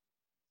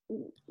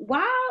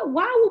why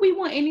would we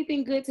want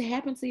anything good to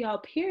happen to y'all,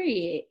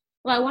 period?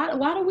 Like,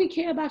 why do we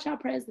care about y'all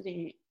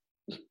president?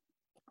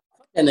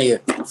 And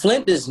nigga,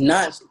 Flint does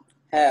not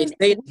have,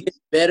 it gets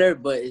better,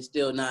 but it's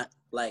still not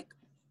like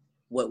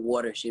what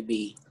water should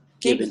be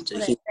given to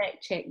him.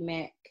 Fact check,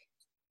 Mac.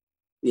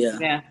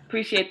 Yeah.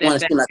 Appreciate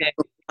that.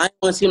 I don't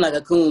want to seem like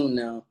a coon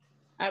now.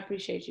 I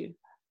appreciate you.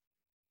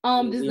 We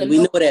know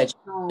that.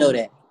 You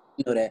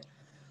know that.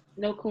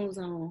 No coon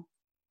zone.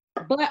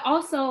 But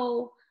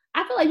also,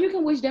 I feel like you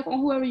can wish death on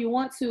whoever you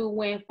want to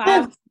when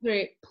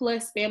 500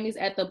 plus families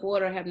at the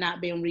border have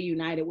not been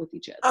reunited with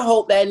each other. I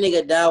hope that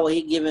nigga die while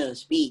he giving a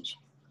speech.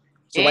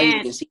 So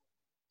you can see.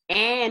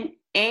 And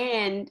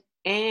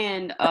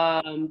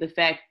the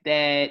fact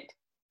that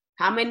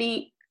how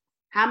many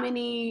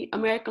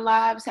American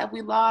lives have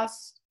we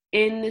lost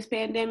in this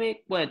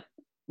pandemic? What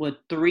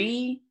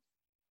 3?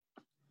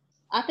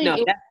 I think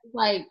it was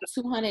like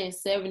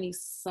 270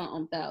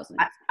 something thousand.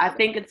 I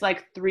think it's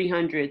like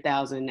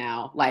 300,000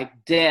 now, like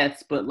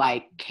deaths, but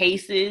like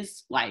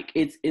cases, like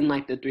it's in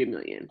like the 3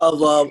 million of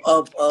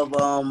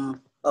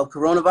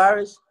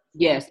coronavirus.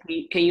 Yes.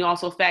 Can you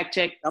also fact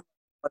check? I'm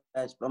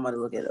about to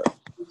look it up.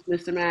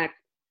 Mr. Mac.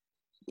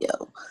 Yo,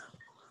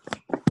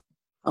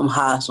 I'm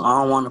high, so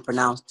I don't want to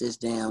pronounce this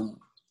damn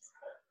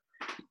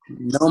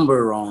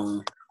number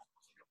wrong.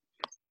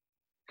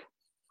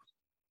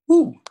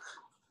 Woo.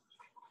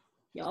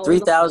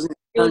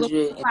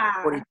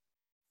 3,140.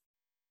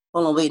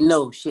 Hold on, wait,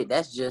 no, shit,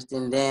 that's just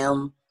in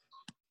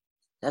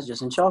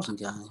Charleston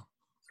County.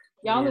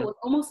 Y'all, it was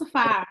almost a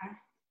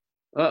fire.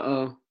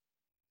 Uh-oh.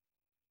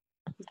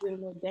 It's getting a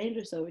little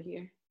dangerous over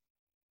here.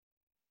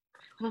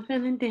 I'm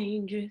feeling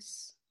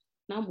dangerous.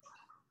 No.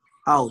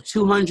 Oh,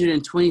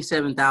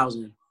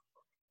 227,000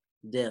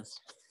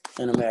 deaths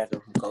in America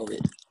from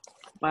COVID.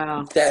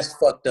 Wow. That's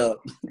fucked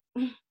up.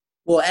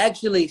 Well,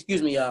 actually,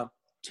 excuse me, y'all.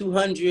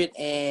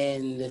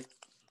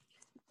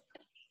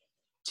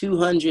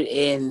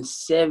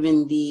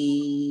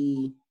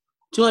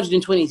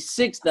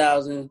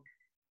 226,000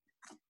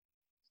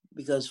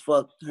 because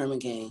fuck Herman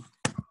Cain.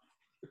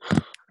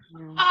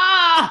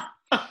 Ah!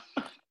 You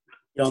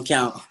don't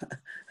count.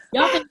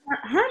 Y'all think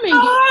Herman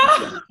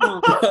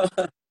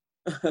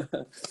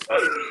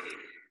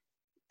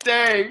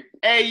Dang.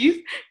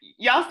 Hey,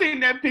 y'all seen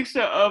that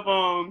picture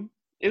of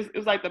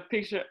it's like the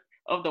picture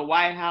of the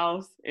White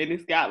House and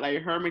it's got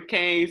like Herman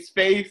Cain's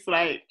face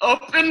like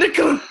up in the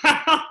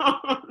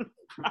clouds.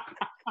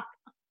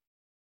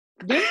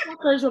 Them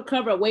fuckers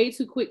recover way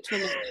too quick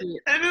from that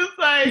shit. And it's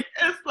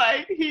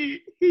like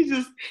he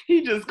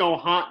just gonna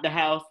haunt the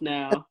house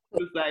now.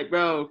 It's like,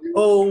 bro.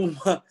 Oh,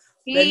 that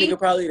nigga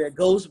probably the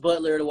ghost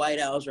butler of the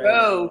White House right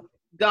now.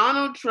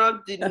 Donald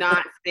Trump did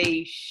not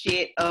say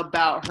shit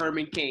about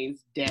Herman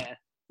Cain's death.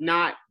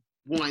 Not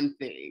one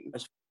thing.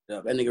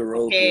 That nigga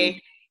rolled.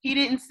 Okay, he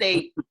didn't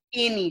say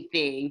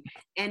anything,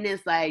 and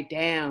it's like,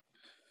 damn,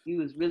 he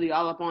was really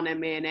all up on that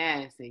man's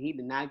ass, and he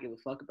did not give a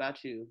fuck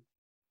about you.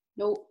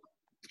 Nope.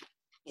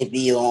 It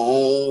be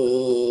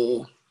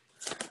on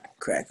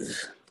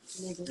crackers.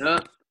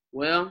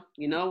 Well,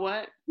 you know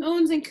what?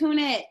 Coons and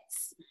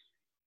coonettes.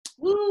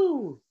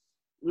 Woo!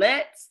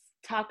 Let's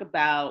talk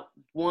about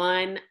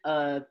one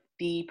of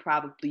the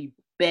probably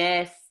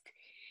best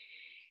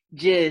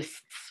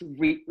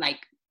like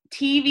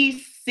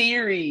TV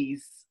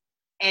series,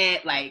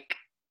 and like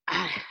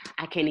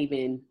I can't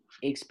even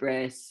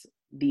express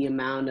the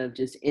amount of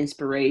just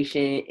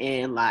inspiration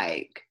and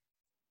like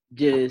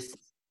just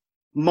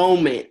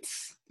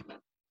moments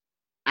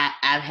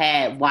I've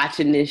had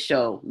watching this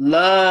show,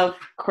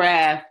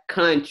 Lovecraft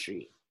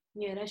Country.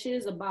 Yeah, that shit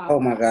is a bop. Oh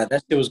my god,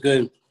 that shit was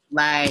good.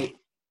 Like,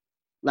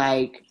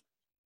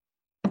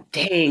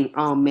 dang,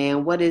 oh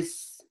man,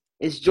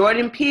 it's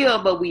Jordan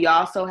Peele, but we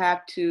also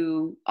have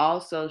to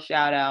also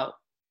shout out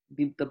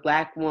the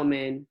black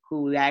woman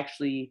who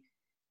actually.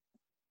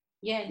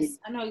 Yes,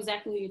 I know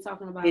exactly what you're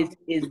talking about. Is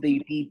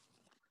the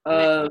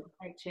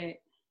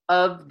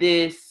of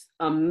this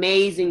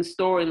amazing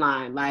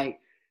storyline.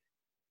 Like,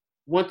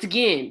 once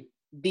again,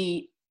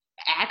 the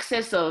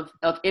access of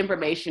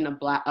information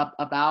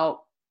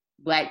about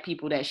black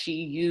people that she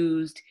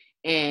used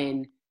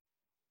and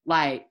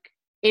like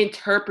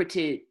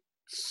interpreted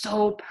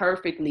so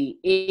perfectly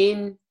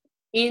in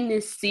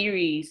this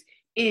series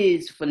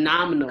is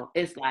phenomenal.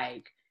 It's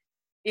like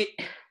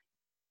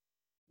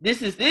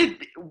this.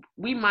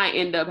 We might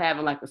end up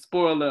having like a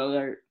spoiler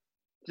alert.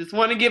 Just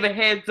want to give a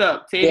heads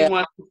up to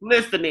anyone who's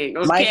listening.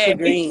 Okay. Maisha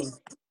Green.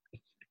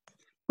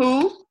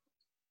 Who?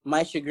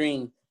 Maisha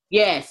Green.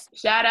 Yes.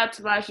 Shout out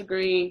to Marsha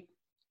Green.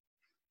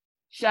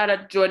 Shout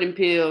out to Jordan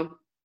Peele.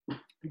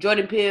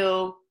 Jordan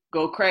Peele,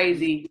 go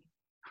crazy.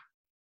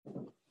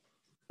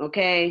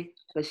 Okay?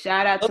 But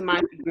shout out to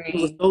Marsha Green.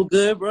 It was so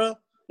good, bro.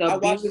 So I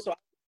watched the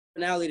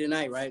finale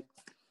tonight, right?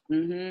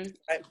 Mm-hmm.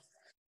 Right?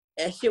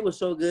 That shit was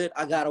so good,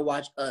 I gotta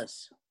watch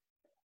Us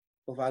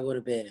before I go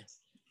to bed.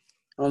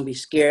 I'm gonna be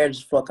scared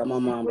as fuck. I'm my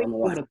mom. I'm gonna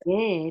watch to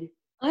bed.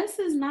 Us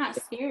is not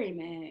scary,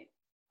 man.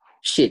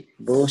 Shit,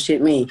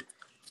 bullshit me.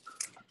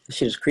 This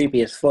shit is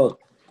creepy as fuck.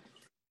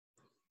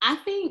 I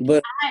think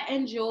I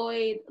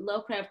enjoyed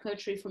Lovecraft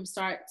Country from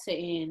start to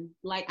end.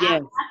 Like,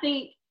 yes. I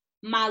think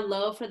my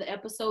love for the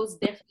episodes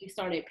definitely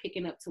started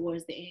picking up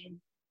towards the end.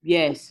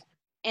 Yes.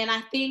 And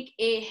I think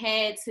it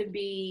had to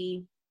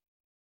be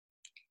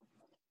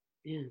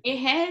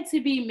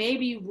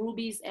maybe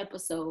Ruby's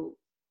episode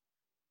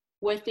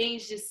where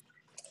things just...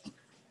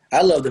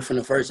 I loved it from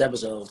the first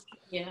episode.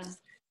 Yeah.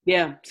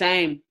 Yeah,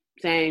 same.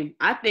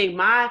 I think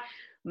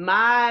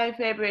my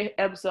favorite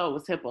episode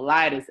was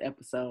Hippolyta's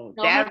episode.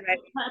 No, her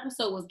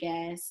episode was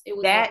gas. It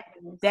was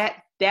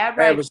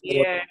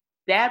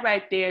that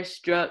right there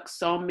struck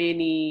so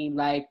many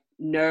like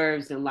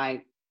nerves in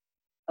like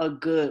a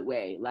good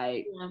way.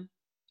 Like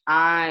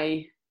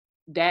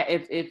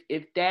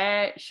if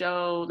that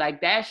show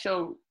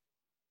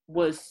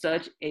was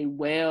such a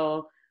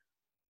well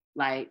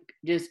like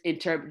just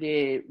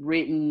interpreted,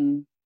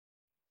 written,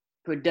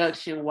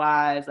 production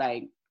wise,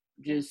 like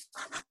just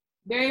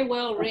very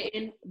well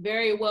written,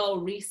 very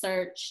well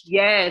researched.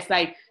 Yes,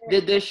 like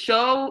the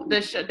show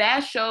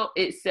that show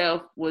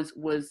itself was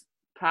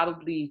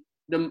probably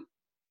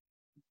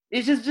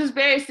it's just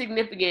very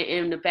significant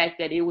in the fact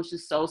that it was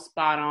just so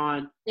spot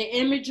on. The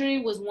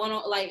imagery was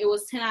it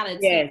was 10 out of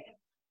 10. Yes.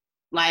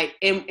 Like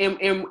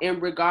in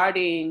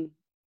regarding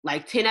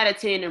like 10 out of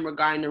 10 in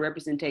regarding the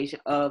representation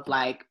of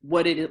like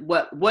what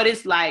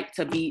it's like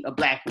to be a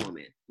Black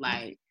woman.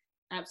 Like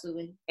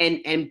absolutely.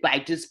 And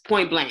like just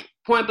point blank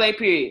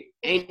period.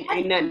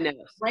 Ain't nothing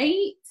else.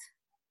 Great.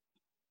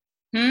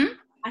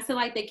 I said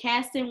like the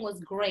casting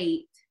was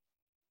great.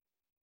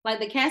 Like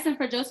the casting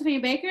for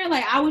Josephine Baker,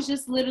 like I was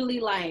just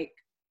literally like,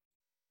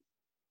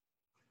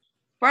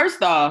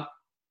 first off,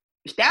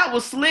 that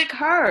was slick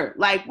her.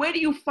 Like, where do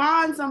you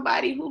find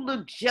somebody who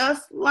looked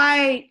just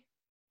like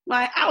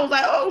I was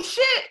like, oh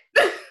shit.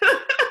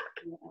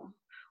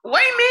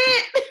 Wait a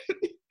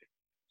minute.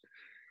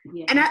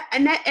 Yeah.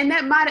 And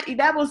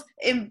that was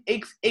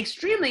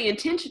extremely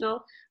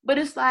intentional, but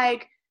it's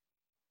like,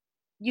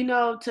 you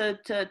know,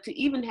 to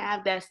even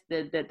have that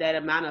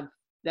amount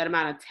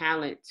of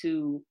talent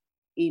to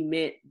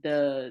emit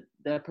the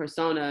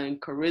persona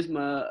and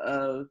charisma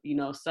of, you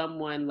know,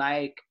 someone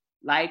like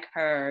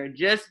her,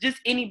 just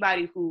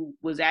anybody who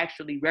was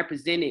actually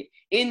represented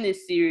in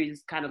this series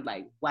is kind of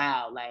like,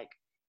 wow, like,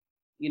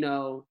 you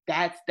know,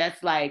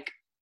 that's like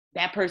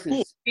that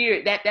person's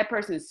spirit, that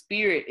person's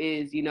spirit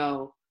is, you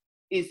know,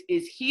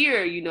 is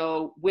here, you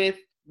know, with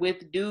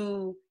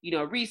due, you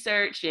know,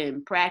 research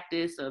and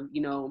practice of,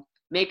 you know,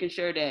 making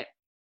sure that,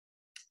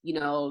 you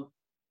know,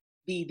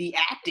 the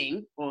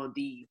acting or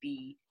the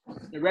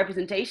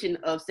representation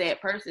of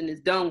said person is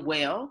done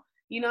well,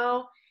 you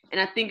know. And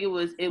I think it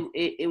was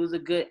a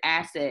good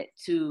asset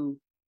to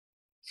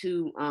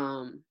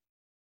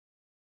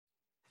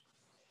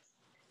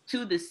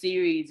the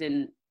series,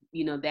 and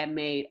you know that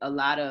made a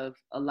lot of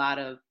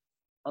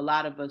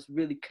us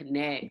really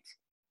connect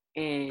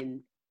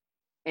and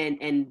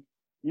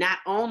not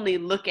only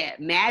look at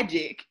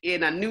magic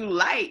in a new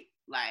light,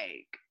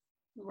 like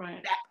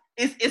right.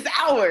 It's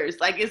ours,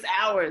 like it's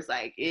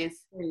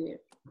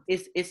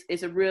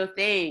a real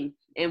thing,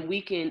 and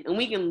we can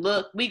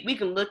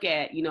look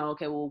at, you know,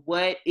 okay, well,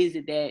 what is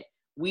it that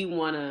we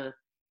want to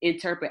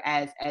interpret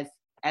as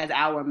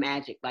our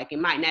magic? Like it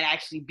might not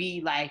actually be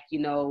like, you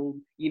know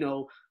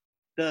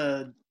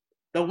the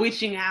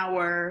witching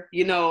hour,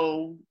 you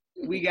know,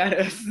 we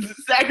gotta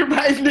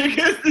sacrifice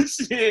niggas and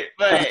shit,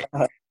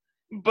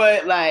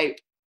 but like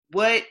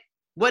what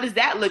does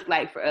that look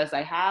like for us?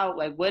 Like how,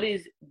 like what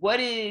is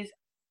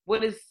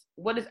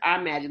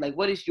our magic? Like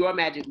what does your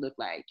magic look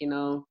like, you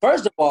know?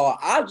 First of all,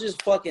 I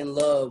just fucking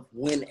love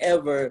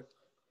whenever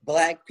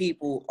Black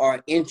people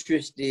are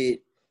interested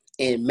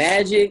in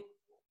magic,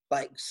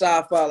 like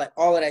sci-fi, like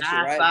all of that shit,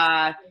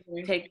 right?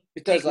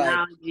 Because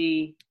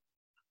technology.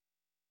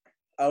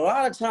 Like, a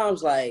lot of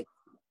times, like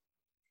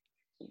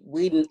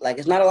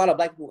it's not a lot of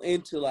Black people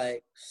into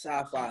like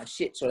sci-fi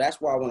shit. So that's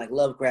why when like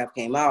Lovecraft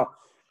came out,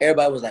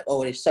 everybody was like,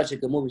 "Oh, it's such a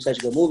good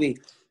movie,"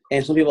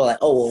 And some people are like,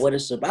 "Oh, well, what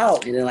it's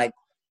about?" And then like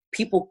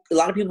a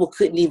lot of people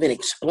couldn't even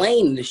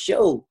explain the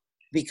show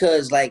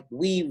because like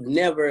we've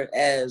never,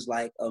 as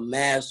like a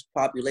mass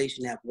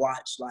population, have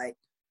watched like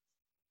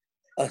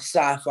a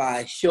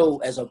sci-fi show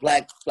as a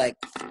Black, like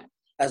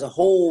as a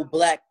whole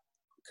Black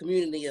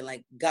community and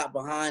like got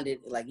behind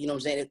it, like, you know what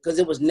I'm saying? Because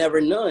it was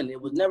never none.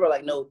 It was never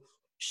like no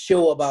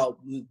show about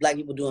Black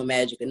people doing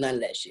magic and none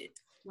of that shit.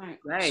 Right.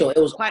 So it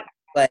was quite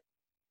like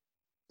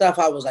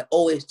sci-fi was like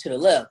always to the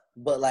left,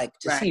 but like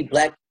to see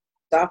Black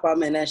sci-fi,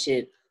 man, that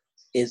shit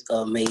is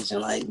amazing.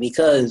 Like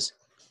because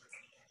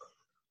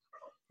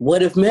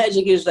What if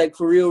magic is like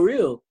for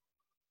real?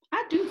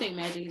 I do think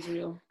magic is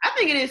real. I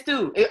think it is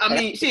too. I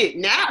mean,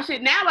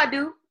 now I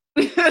do.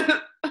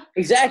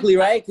 Exactly,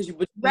 right? Because you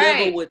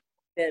right. never would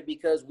that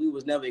because we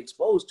was never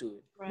exposed to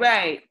it.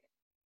 Right.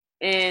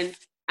 And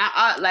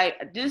I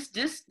like this.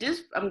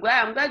 I'm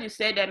glad you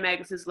said that,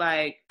 Max. It's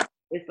like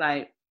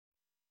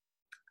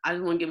I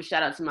just want to give a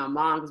shout out to my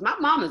mom because my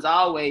mom has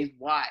always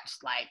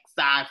watched like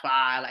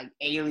sci-fi, like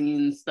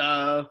alien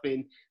stuff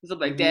and stuff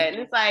like that.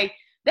 And it's like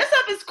that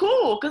stuff is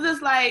cool because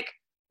it's like,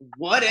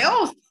 what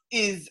else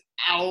is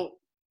out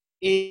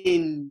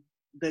in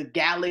the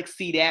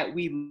galaxy that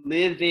we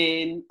live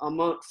in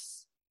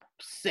amongst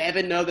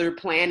 7 other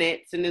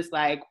planets? And it's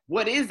like,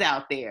 what is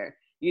out there,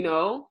 you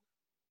know?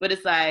 But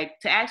it's like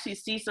to actually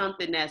see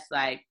something that's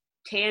like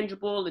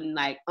tangible and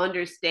like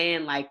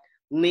understand like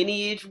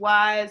lineage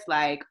wise,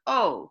 like,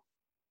 oh,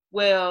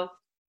 well,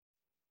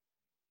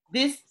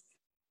 this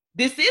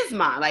is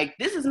mine. Like,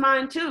 this is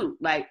mine too.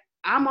 Like,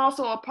 I'm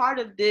also a part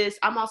of this.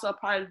 I'm also a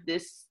part of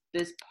this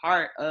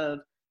part of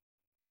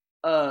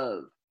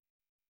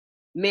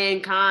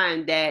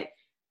mankind that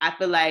I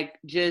feel like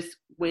just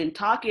when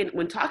talking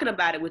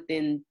about it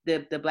within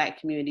the Black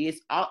community,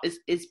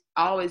 it's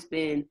always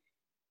been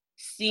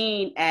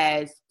seen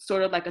as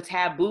sort of like a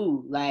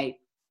taboo. Like,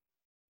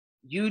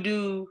 you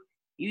do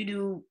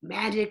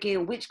magic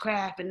and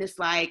witchcraft, and it's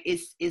like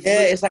it's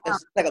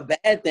like a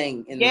bad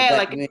thing. In the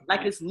Black community.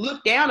 Like it's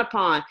looked down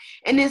upon,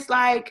 and it's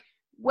like,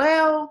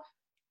 well,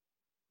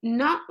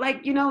 not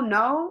like,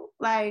 no,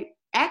 like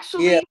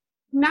actually,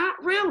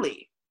 not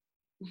really.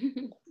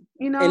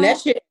 And that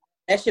shit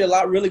a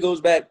lot really goes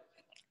back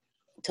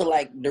to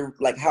like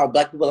how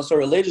Black people are so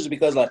religious,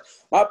 because like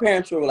my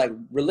parents were like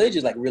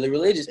religious, like really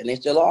religious, and they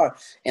still are,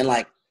 and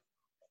like.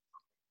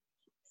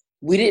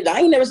 I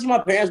ain't never seen my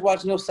parents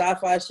watch no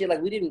sci-fi shit.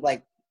 Like, we didn't,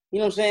 like, you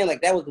know what I'm saying?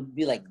 Like, that would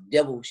be, like,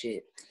 devil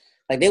shit.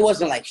 Like, they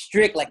wasn't, like,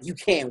 strict, like, you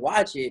can't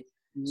watch it.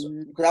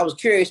 Because I was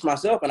curious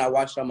myself, and I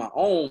watched it on my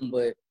own,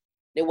 but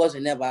it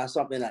wasn't never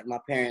something, like, my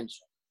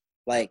parents,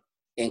 like,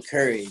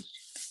 encouraged.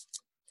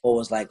 Or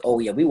was like, oh,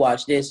 yeah, we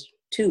watch this,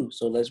 too,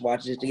 so let's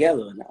watch this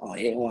together. No,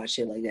 they didn't watch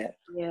shit like that.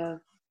 Yeah.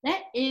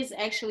 That is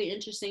actually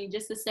interesting,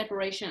 just the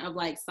separation of,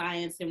 like,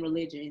 science and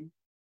religion.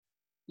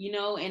 You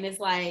know, and it's,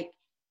 like,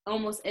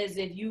 almost as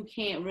if you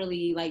can't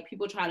really, like,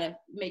 people try to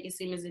make it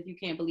seem as if you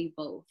can't believe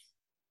both.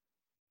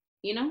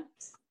 You know?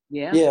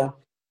 Yeah. Yeah.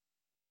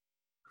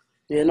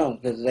 Yeah, no,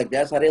 because, like,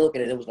 that's how they look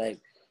at it. It was like,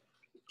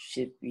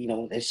 shit, you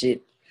know, that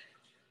shit,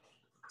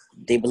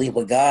 they believe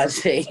what God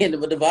say and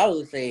what the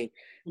Bible is saying.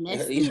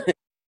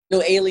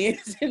 No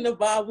aliens in the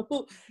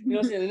Bible. You know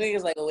what I'm saying? The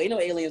niggas like, oh, ain't no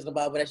aliens in the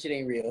Bible, that shit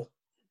ain't real.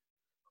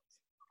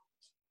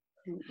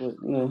 But,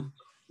 you know.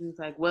 It's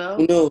like, well.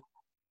 Who knows?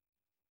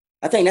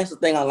 I think that's the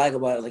thing I like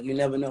about it. Like, you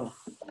never know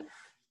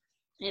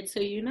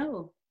until you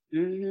know.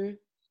 Mm-hmm.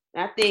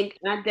 I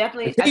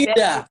definitely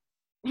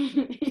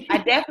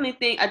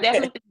think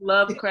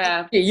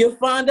Lovecraft. Yeah, you'll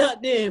find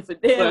out then for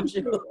damn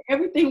sure.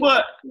 Everything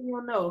what you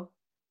don't know.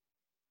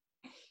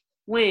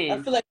 When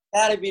I feel like it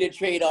gotta be the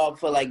trade-off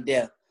for like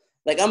death.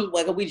 Like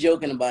we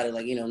joking about it,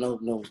 like, you know,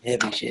 no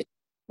heavy shit.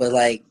 But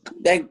like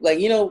that, like,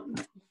 you know,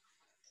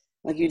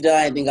 like you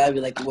die and then God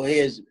be like, well,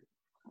 here's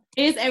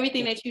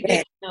everything that you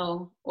didn't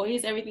know, or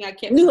here's everything I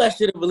kept. I knew I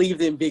should have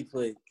believed in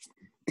Bigfoot.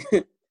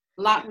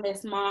 Loch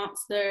Ness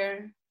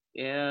Monster.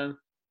 Yeah.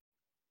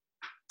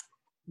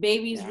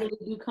 Babies really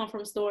do come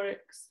from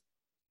storks.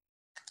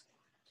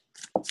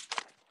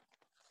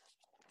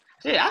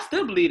 Shit, I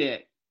still believe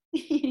that.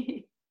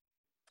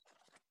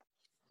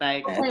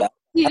 Like,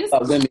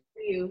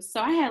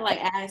 so I had like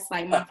asked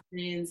like my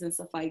friends and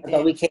stuff like that. I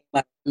thought we came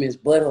out from his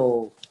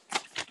butthole.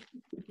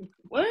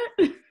 What?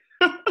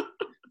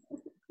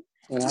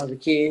 When I was a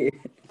kid.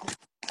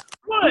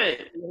 What?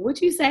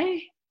 What'd you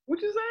say?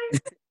 What'd you say?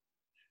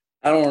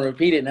 I don't want to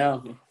repeat it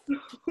now.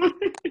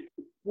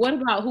 What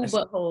about who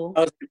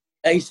butthole?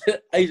 I used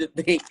to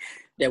think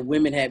that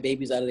women had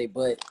babies out of their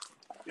butt.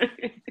 I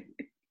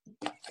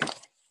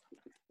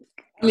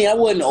mean, I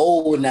wasn't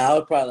old now. I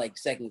was probably like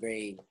 2nd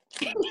grade.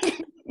 I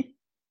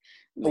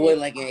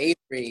wasn't like in 8th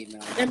grade now.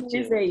 That man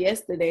said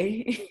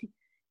yesterday.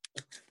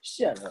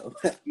 Shut up.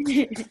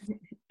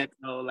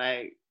 No,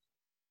 like.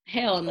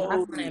 Hell no, I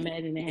can't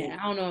imagine that.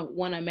 I don't know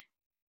one I met.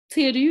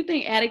 Tia, do you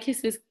think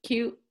Atticus is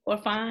cute or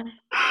fine?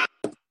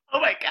 Oh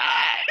my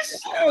gosh.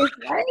 Yes,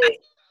 right?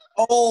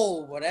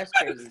 Oh, well, that's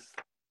crazy.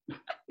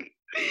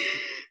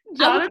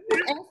 I was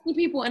asking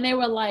people and they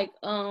were like,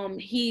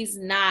 he's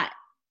not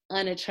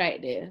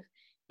unattractive.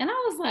 And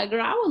I was like,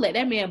 girl, I would let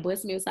that man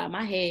bust me inside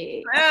my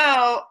head.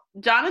 Well,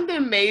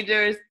 Jonathan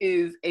Majors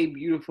is a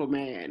beautiful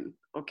man,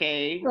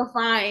 okay? So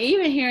fine.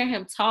 Even hearing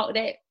him talk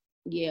that,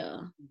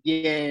 yeah.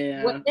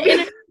 Yeah. With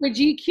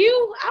GQ,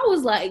 I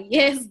was like,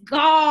 yes,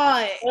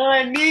 God.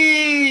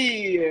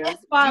 Honey.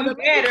 That's why you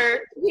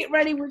better get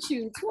ready with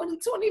you.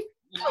 2020.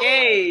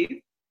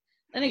 Yay.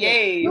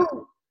 Yay.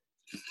 Boo.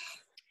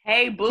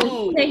 Hey,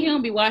 boo. He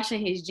don't be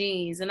washing his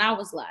jeans. And I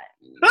was like,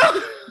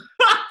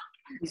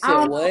 He I said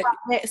don't know what? about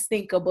that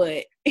stinker,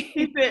 but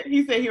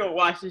he said he'll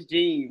wash his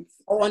jeans.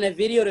 Oh, on that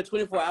video, the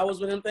 24 hours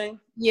with him thing?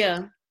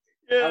 yeah.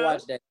 I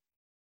watched that.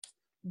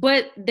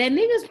 But that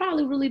niggas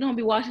probably really don't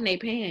be washing their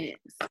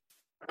pants.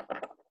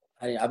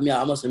 I mean,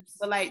 I must have.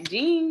 But like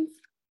jeans.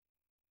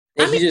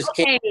 He just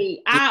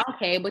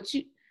okay, but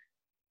if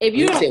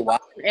you He don't said why? wash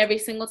them every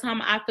single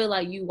time, I feel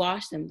like you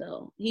wash them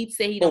though. He'd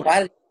say he But don't. why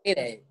did he say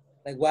that?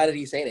 Like, why did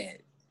he say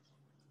that?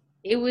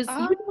 It was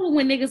you know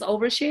when niggas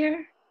overshare.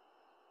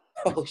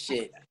 Oh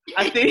shit!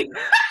 I think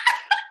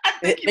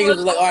Niggas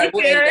was like, all right,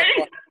 we'll edit that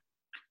part.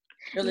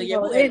 They're like, yeah,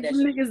 we'll edit that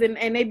shit. Niggas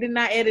and they did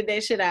not edit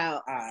that shit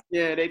out.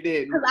 Yeah, they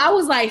did. Cause I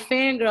was like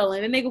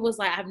fangirling, and the nigga was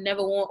like, "I've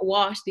never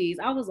washed these."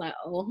 I was like,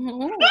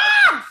 "Oh."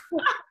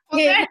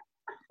 Yeah.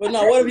 But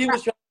no, what if he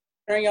was trying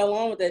to turn y'all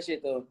on with that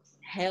shit though?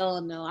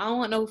 Hell no, I don't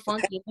want no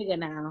funky nigga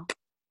now.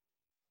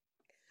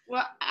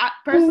 Well,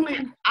 personally,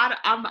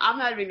 I'm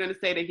not even gonna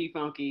say that he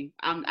funky.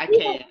 I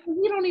can't.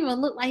 He don't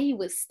even look like he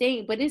would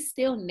stink, but it's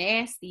still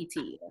nasty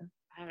to you.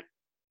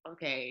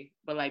 Okay,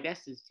 but like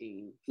that's just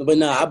jeans. But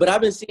nah, but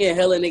I've been seeing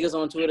hella niggas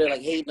on Twitter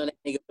like hating on that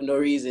nigga for no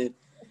reason.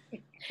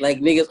 Like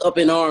niggas up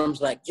in arms,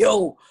 like,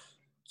 yo,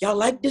 y'all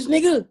like this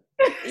nigga?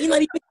 He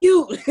not even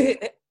cute.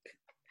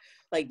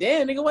 Like,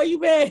 damn, nigga, why you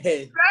mad?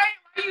 Right?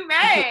 Why you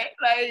mad?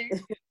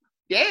 Like,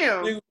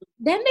 damn.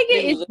 That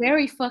nigga is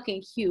very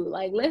fucking cute.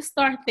 Like, let's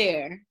start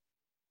there.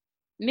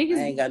 Niggas,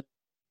 I ain't got.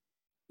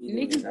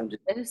 niggas I'm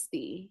just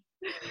dusty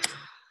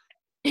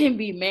and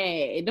be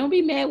mad. Don't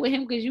be mad with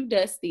him because you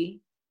dusty.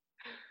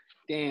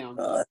 Damn.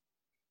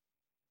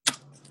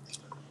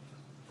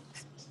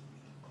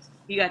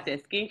 He got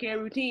that skincare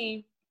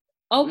routine.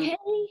 Okay.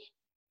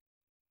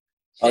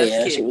 Oh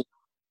yeah, that shit was.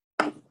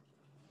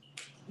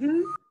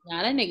 Mm-hmm.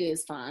 Nah, that nigga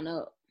is fine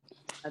up.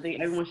 I think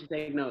everyone should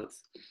take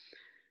notes.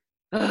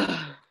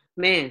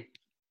 Man,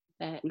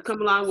 Facts. we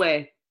come a long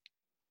way.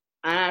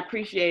 I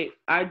appreciate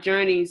our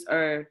journeys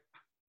are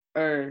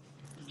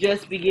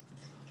just beginning.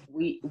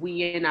 We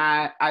in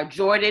our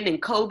Jordan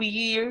and Kobe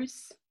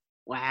years.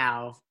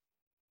 Wow.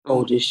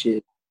 Oh, this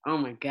shit. Oh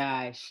my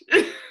gosh.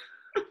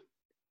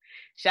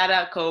 Shout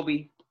out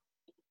Kobe.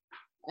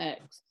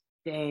 Facts.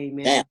 Dang,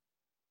 man. Damn.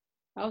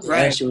 I was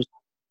Right. That shit was.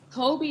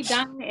 Kobe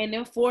dying and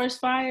them forest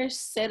fires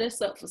set us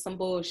up for some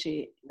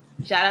bullshit.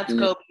 Shout out to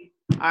Kobe.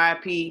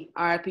 R.I.P.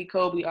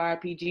 Kobe.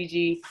 R.I.P.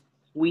 Gigi.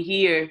 We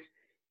here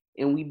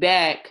and we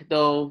back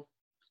though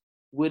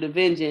with a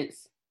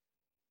vengeance.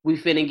 We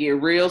finna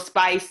get real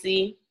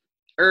spicy.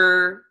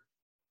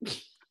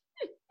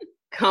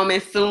 Coming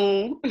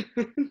soon.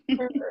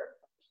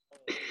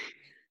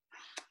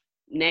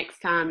 Next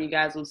time you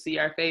guys will see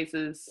our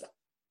faces.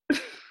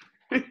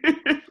 I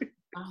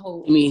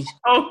hope. I mean,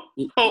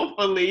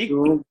 Hopefully.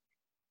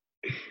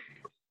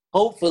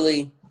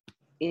 hopefully.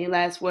 Any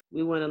last word?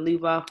 We want to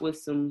leave off with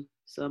some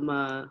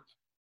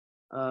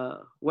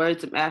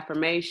words of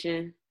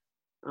affirmation.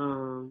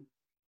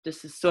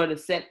 Just to sort of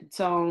set the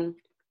tone.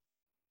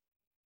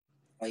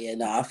 Oh yeah,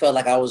 no, I felt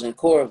like I was in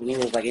court when he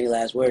was like, any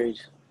last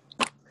words.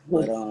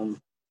 But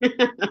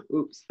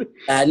Oops.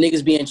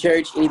 Niggas be in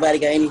church. Anybody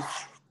got any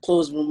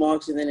closing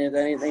remarks and then got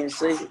anything to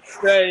say?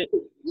 Right.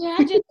 Yeah,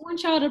 I just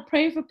want y'all to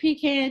pray for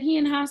Pecan. He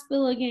in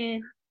hospital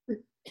again.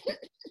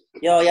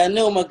 Y'all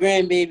know my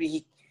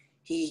grandbaby,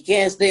 he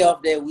can't stay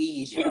off that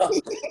weed, y'all.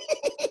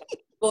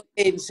 Go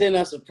ahead and send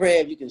us a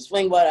prayer. If you can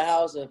swing by the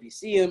house or if you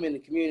see him in the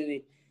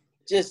community,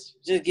 just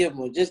give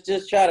him, just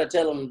try to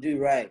tell him to do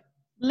right.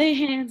 Lay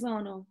hands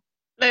on him.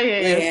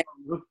 Lay hands.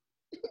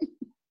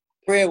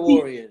 Prayer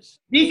warriors.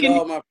 Deacon.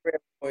 All my prayer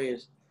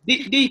warriors.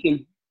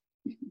 Deacon.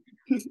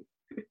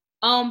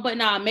 But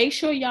nah, make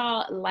sure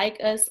y'all like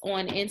us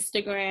on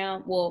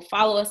Instagram. Well,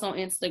 follow us on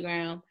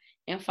Instagram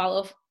and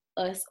follow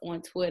us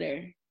on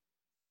Twitter.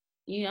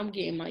 Yeah, I'm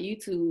getting my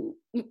YouTube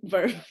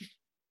verse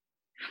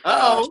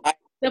Uh-oh.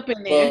 up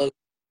in there. Plug.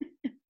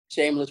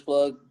 Shameless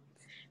plug.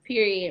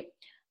 Period.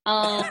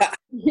 But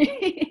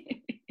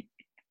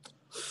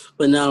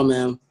no,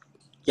 man.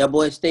 Y'all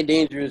boys stay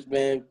dangerous,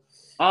 man.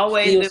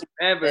 Always and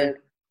forever.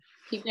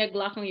 Keep that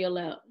Glock on your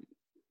lap.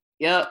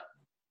 Yep.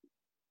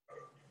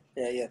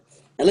 Yeah.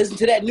 And listen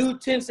to that new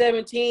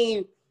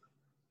 1017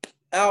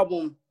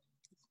 album.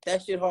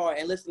 That shit hard.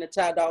 And listen to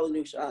Ty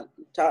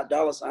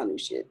Dolla Sign new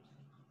shit.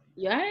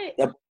 You all right?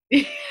 Yep.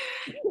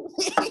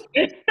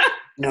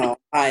 No,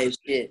 high as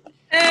shit.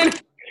 And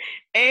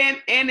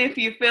if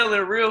you're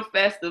feeling real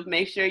festive,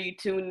 make sure you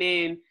tune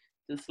in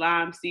to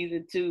Slime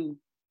Season 2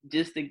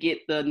 just to get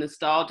the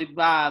nostalgic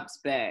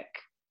vibes back.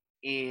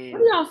 And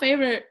What are y'all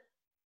favorite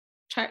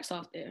tracks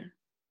off there?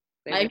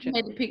 Like, you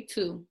had to pick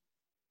two.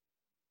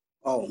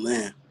 Oh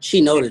man, she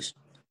noticed.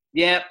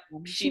 Yep,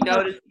 she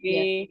noticed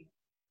me.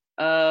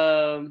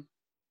 Damn,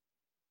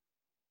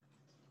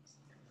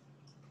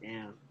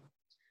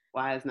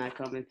 why is not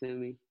coming to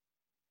me?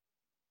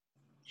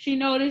 She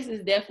noticed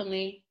is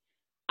definitely.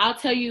 I'll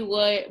tell you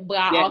what, but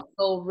I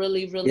also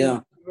really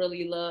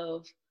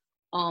love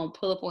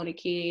Pull Up on a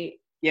Kid.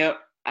 Yep.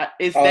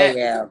 It's Oh that.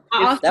 yeah,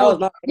 Also, that was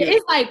my favorite.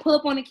 it's like Pull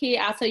Up on a Kid.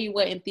 I'll tell you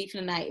what, and Thief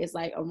in the Night is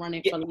like a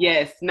running for life.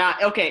 Yes,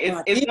 not okay.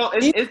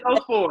 It's those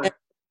four.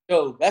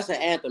 Yo, that's an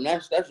anthem.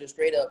 That's just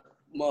straight up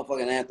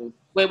motherfucking anthem.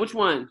 Wait, which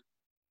one?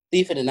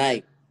 Thief of the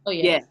Night. Oh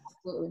yeah,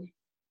 absolutely.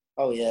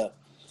 Oh yeah.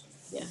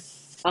 Yeah.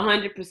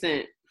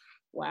 100%.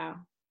 Wow.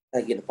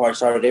 I get the party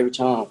started every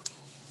time.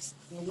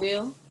 You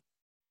will?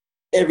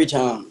 Every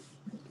time.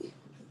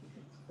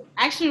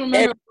 I actually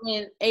remember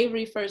when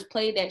Avery first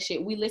played that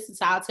shit, we listened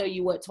to I'll Tell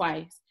You What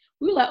twice.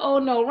 We were like, oh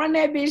no, run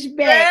that bitch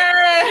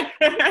back.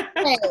 When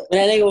that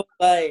nigga was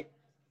like,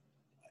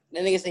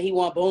 that nigga said he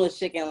want boneless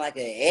chicken like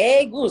an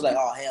egg. We was like,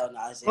 oh hell no.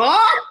 I said,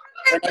 Huh?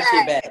 run that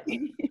shit back.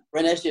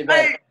 Run that shit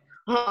back.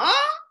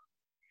 Huh?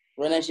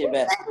 Run that shit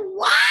back.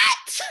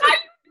 What?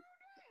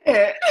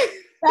 Yeah.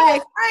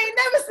 Like, I ain't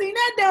never seen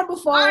that done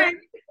before. I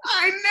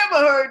ain't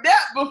never heard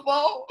that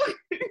before.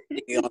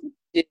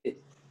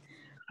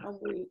 I'm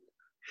weak.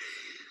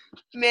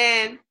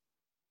 Man,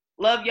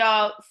 love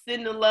y'all.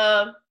 Sending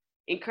love,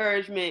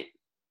 encouragement,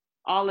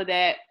 all of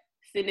that.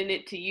 Sending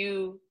it to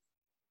you.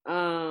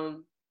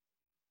 We'll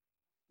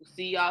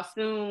see y'all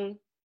soon.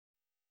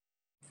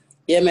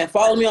 Yeah, man.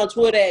 Follow me on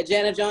Twitter at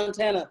Janet John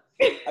Tanner.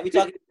 I be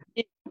talking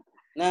shit.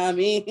 Know what I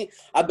mean?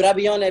 But I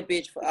be on that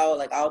bitch.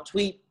 I'll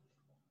tweet,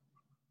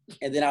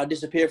 and then I'll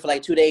disappear for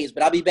like 2 days.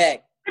 But I'll be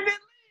back.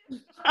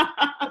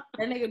 That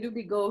nigga do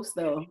be ghost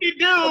though. You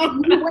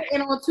do.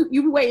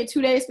 You be waiting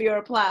 2 days for your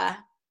reply.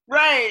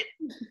 Right.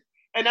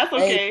 And that's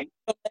okay.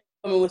 Hey,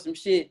 coming with some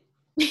shit.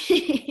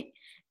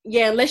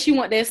 Yeah, unless you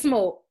want that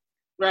smoke.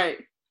 Right.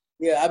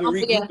 Yeah, I be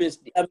regrouping.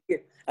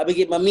 I be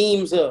getting my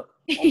memes up.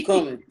 I'm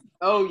coming.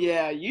 Oh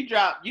yeah, you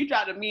dropped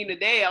a meme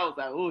today. I was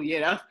like, oh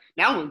yeah,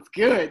 that one's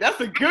good. That's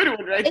a good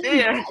one right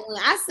there.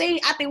 I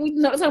think we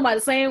talking about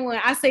the same one.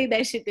 I say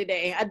that shit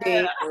today. I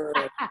did.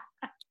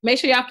 Make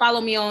sure y'all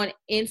follow me on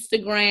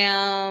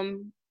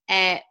Instagram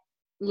at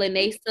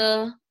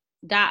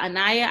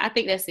Lanesa.Anaya. I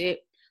think that's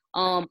it.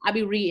 I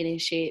be reading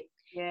and shit.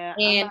 Yeah.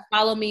 And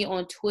follow me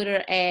on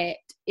Twitter at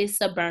It's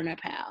a Burner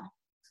Pal.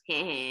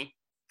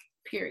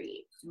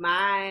 Period.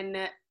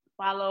 Mine,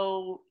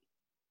 follow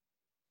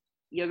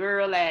your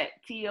girl at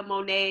Tia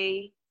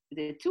Monet. Is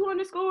it 2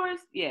 underscores?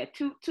 Yeah,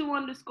 two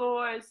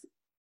underscores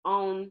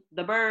on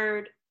the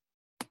bird,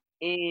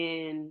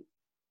 and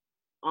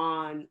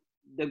on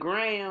the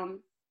gram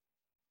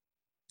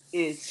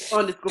is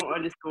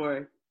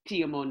 _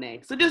 Tia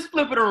Monet. So just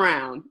flip it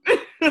around,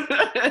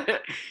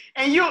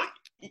 and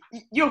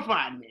you'll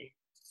find me.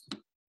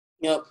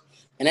 Yep.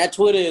 And that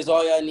Twitter is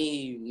all y'all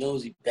need, you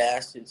nosy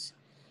bastards.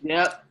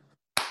 Yep.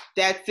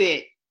 That's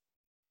it.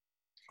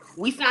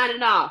 We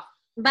signing off.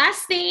 Bye,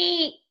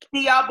 Stink.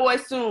 See y'all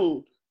boys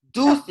soon.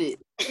 Deuces.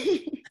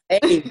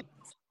 Hey,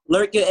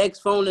 lurk your ex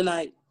phone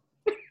tonight.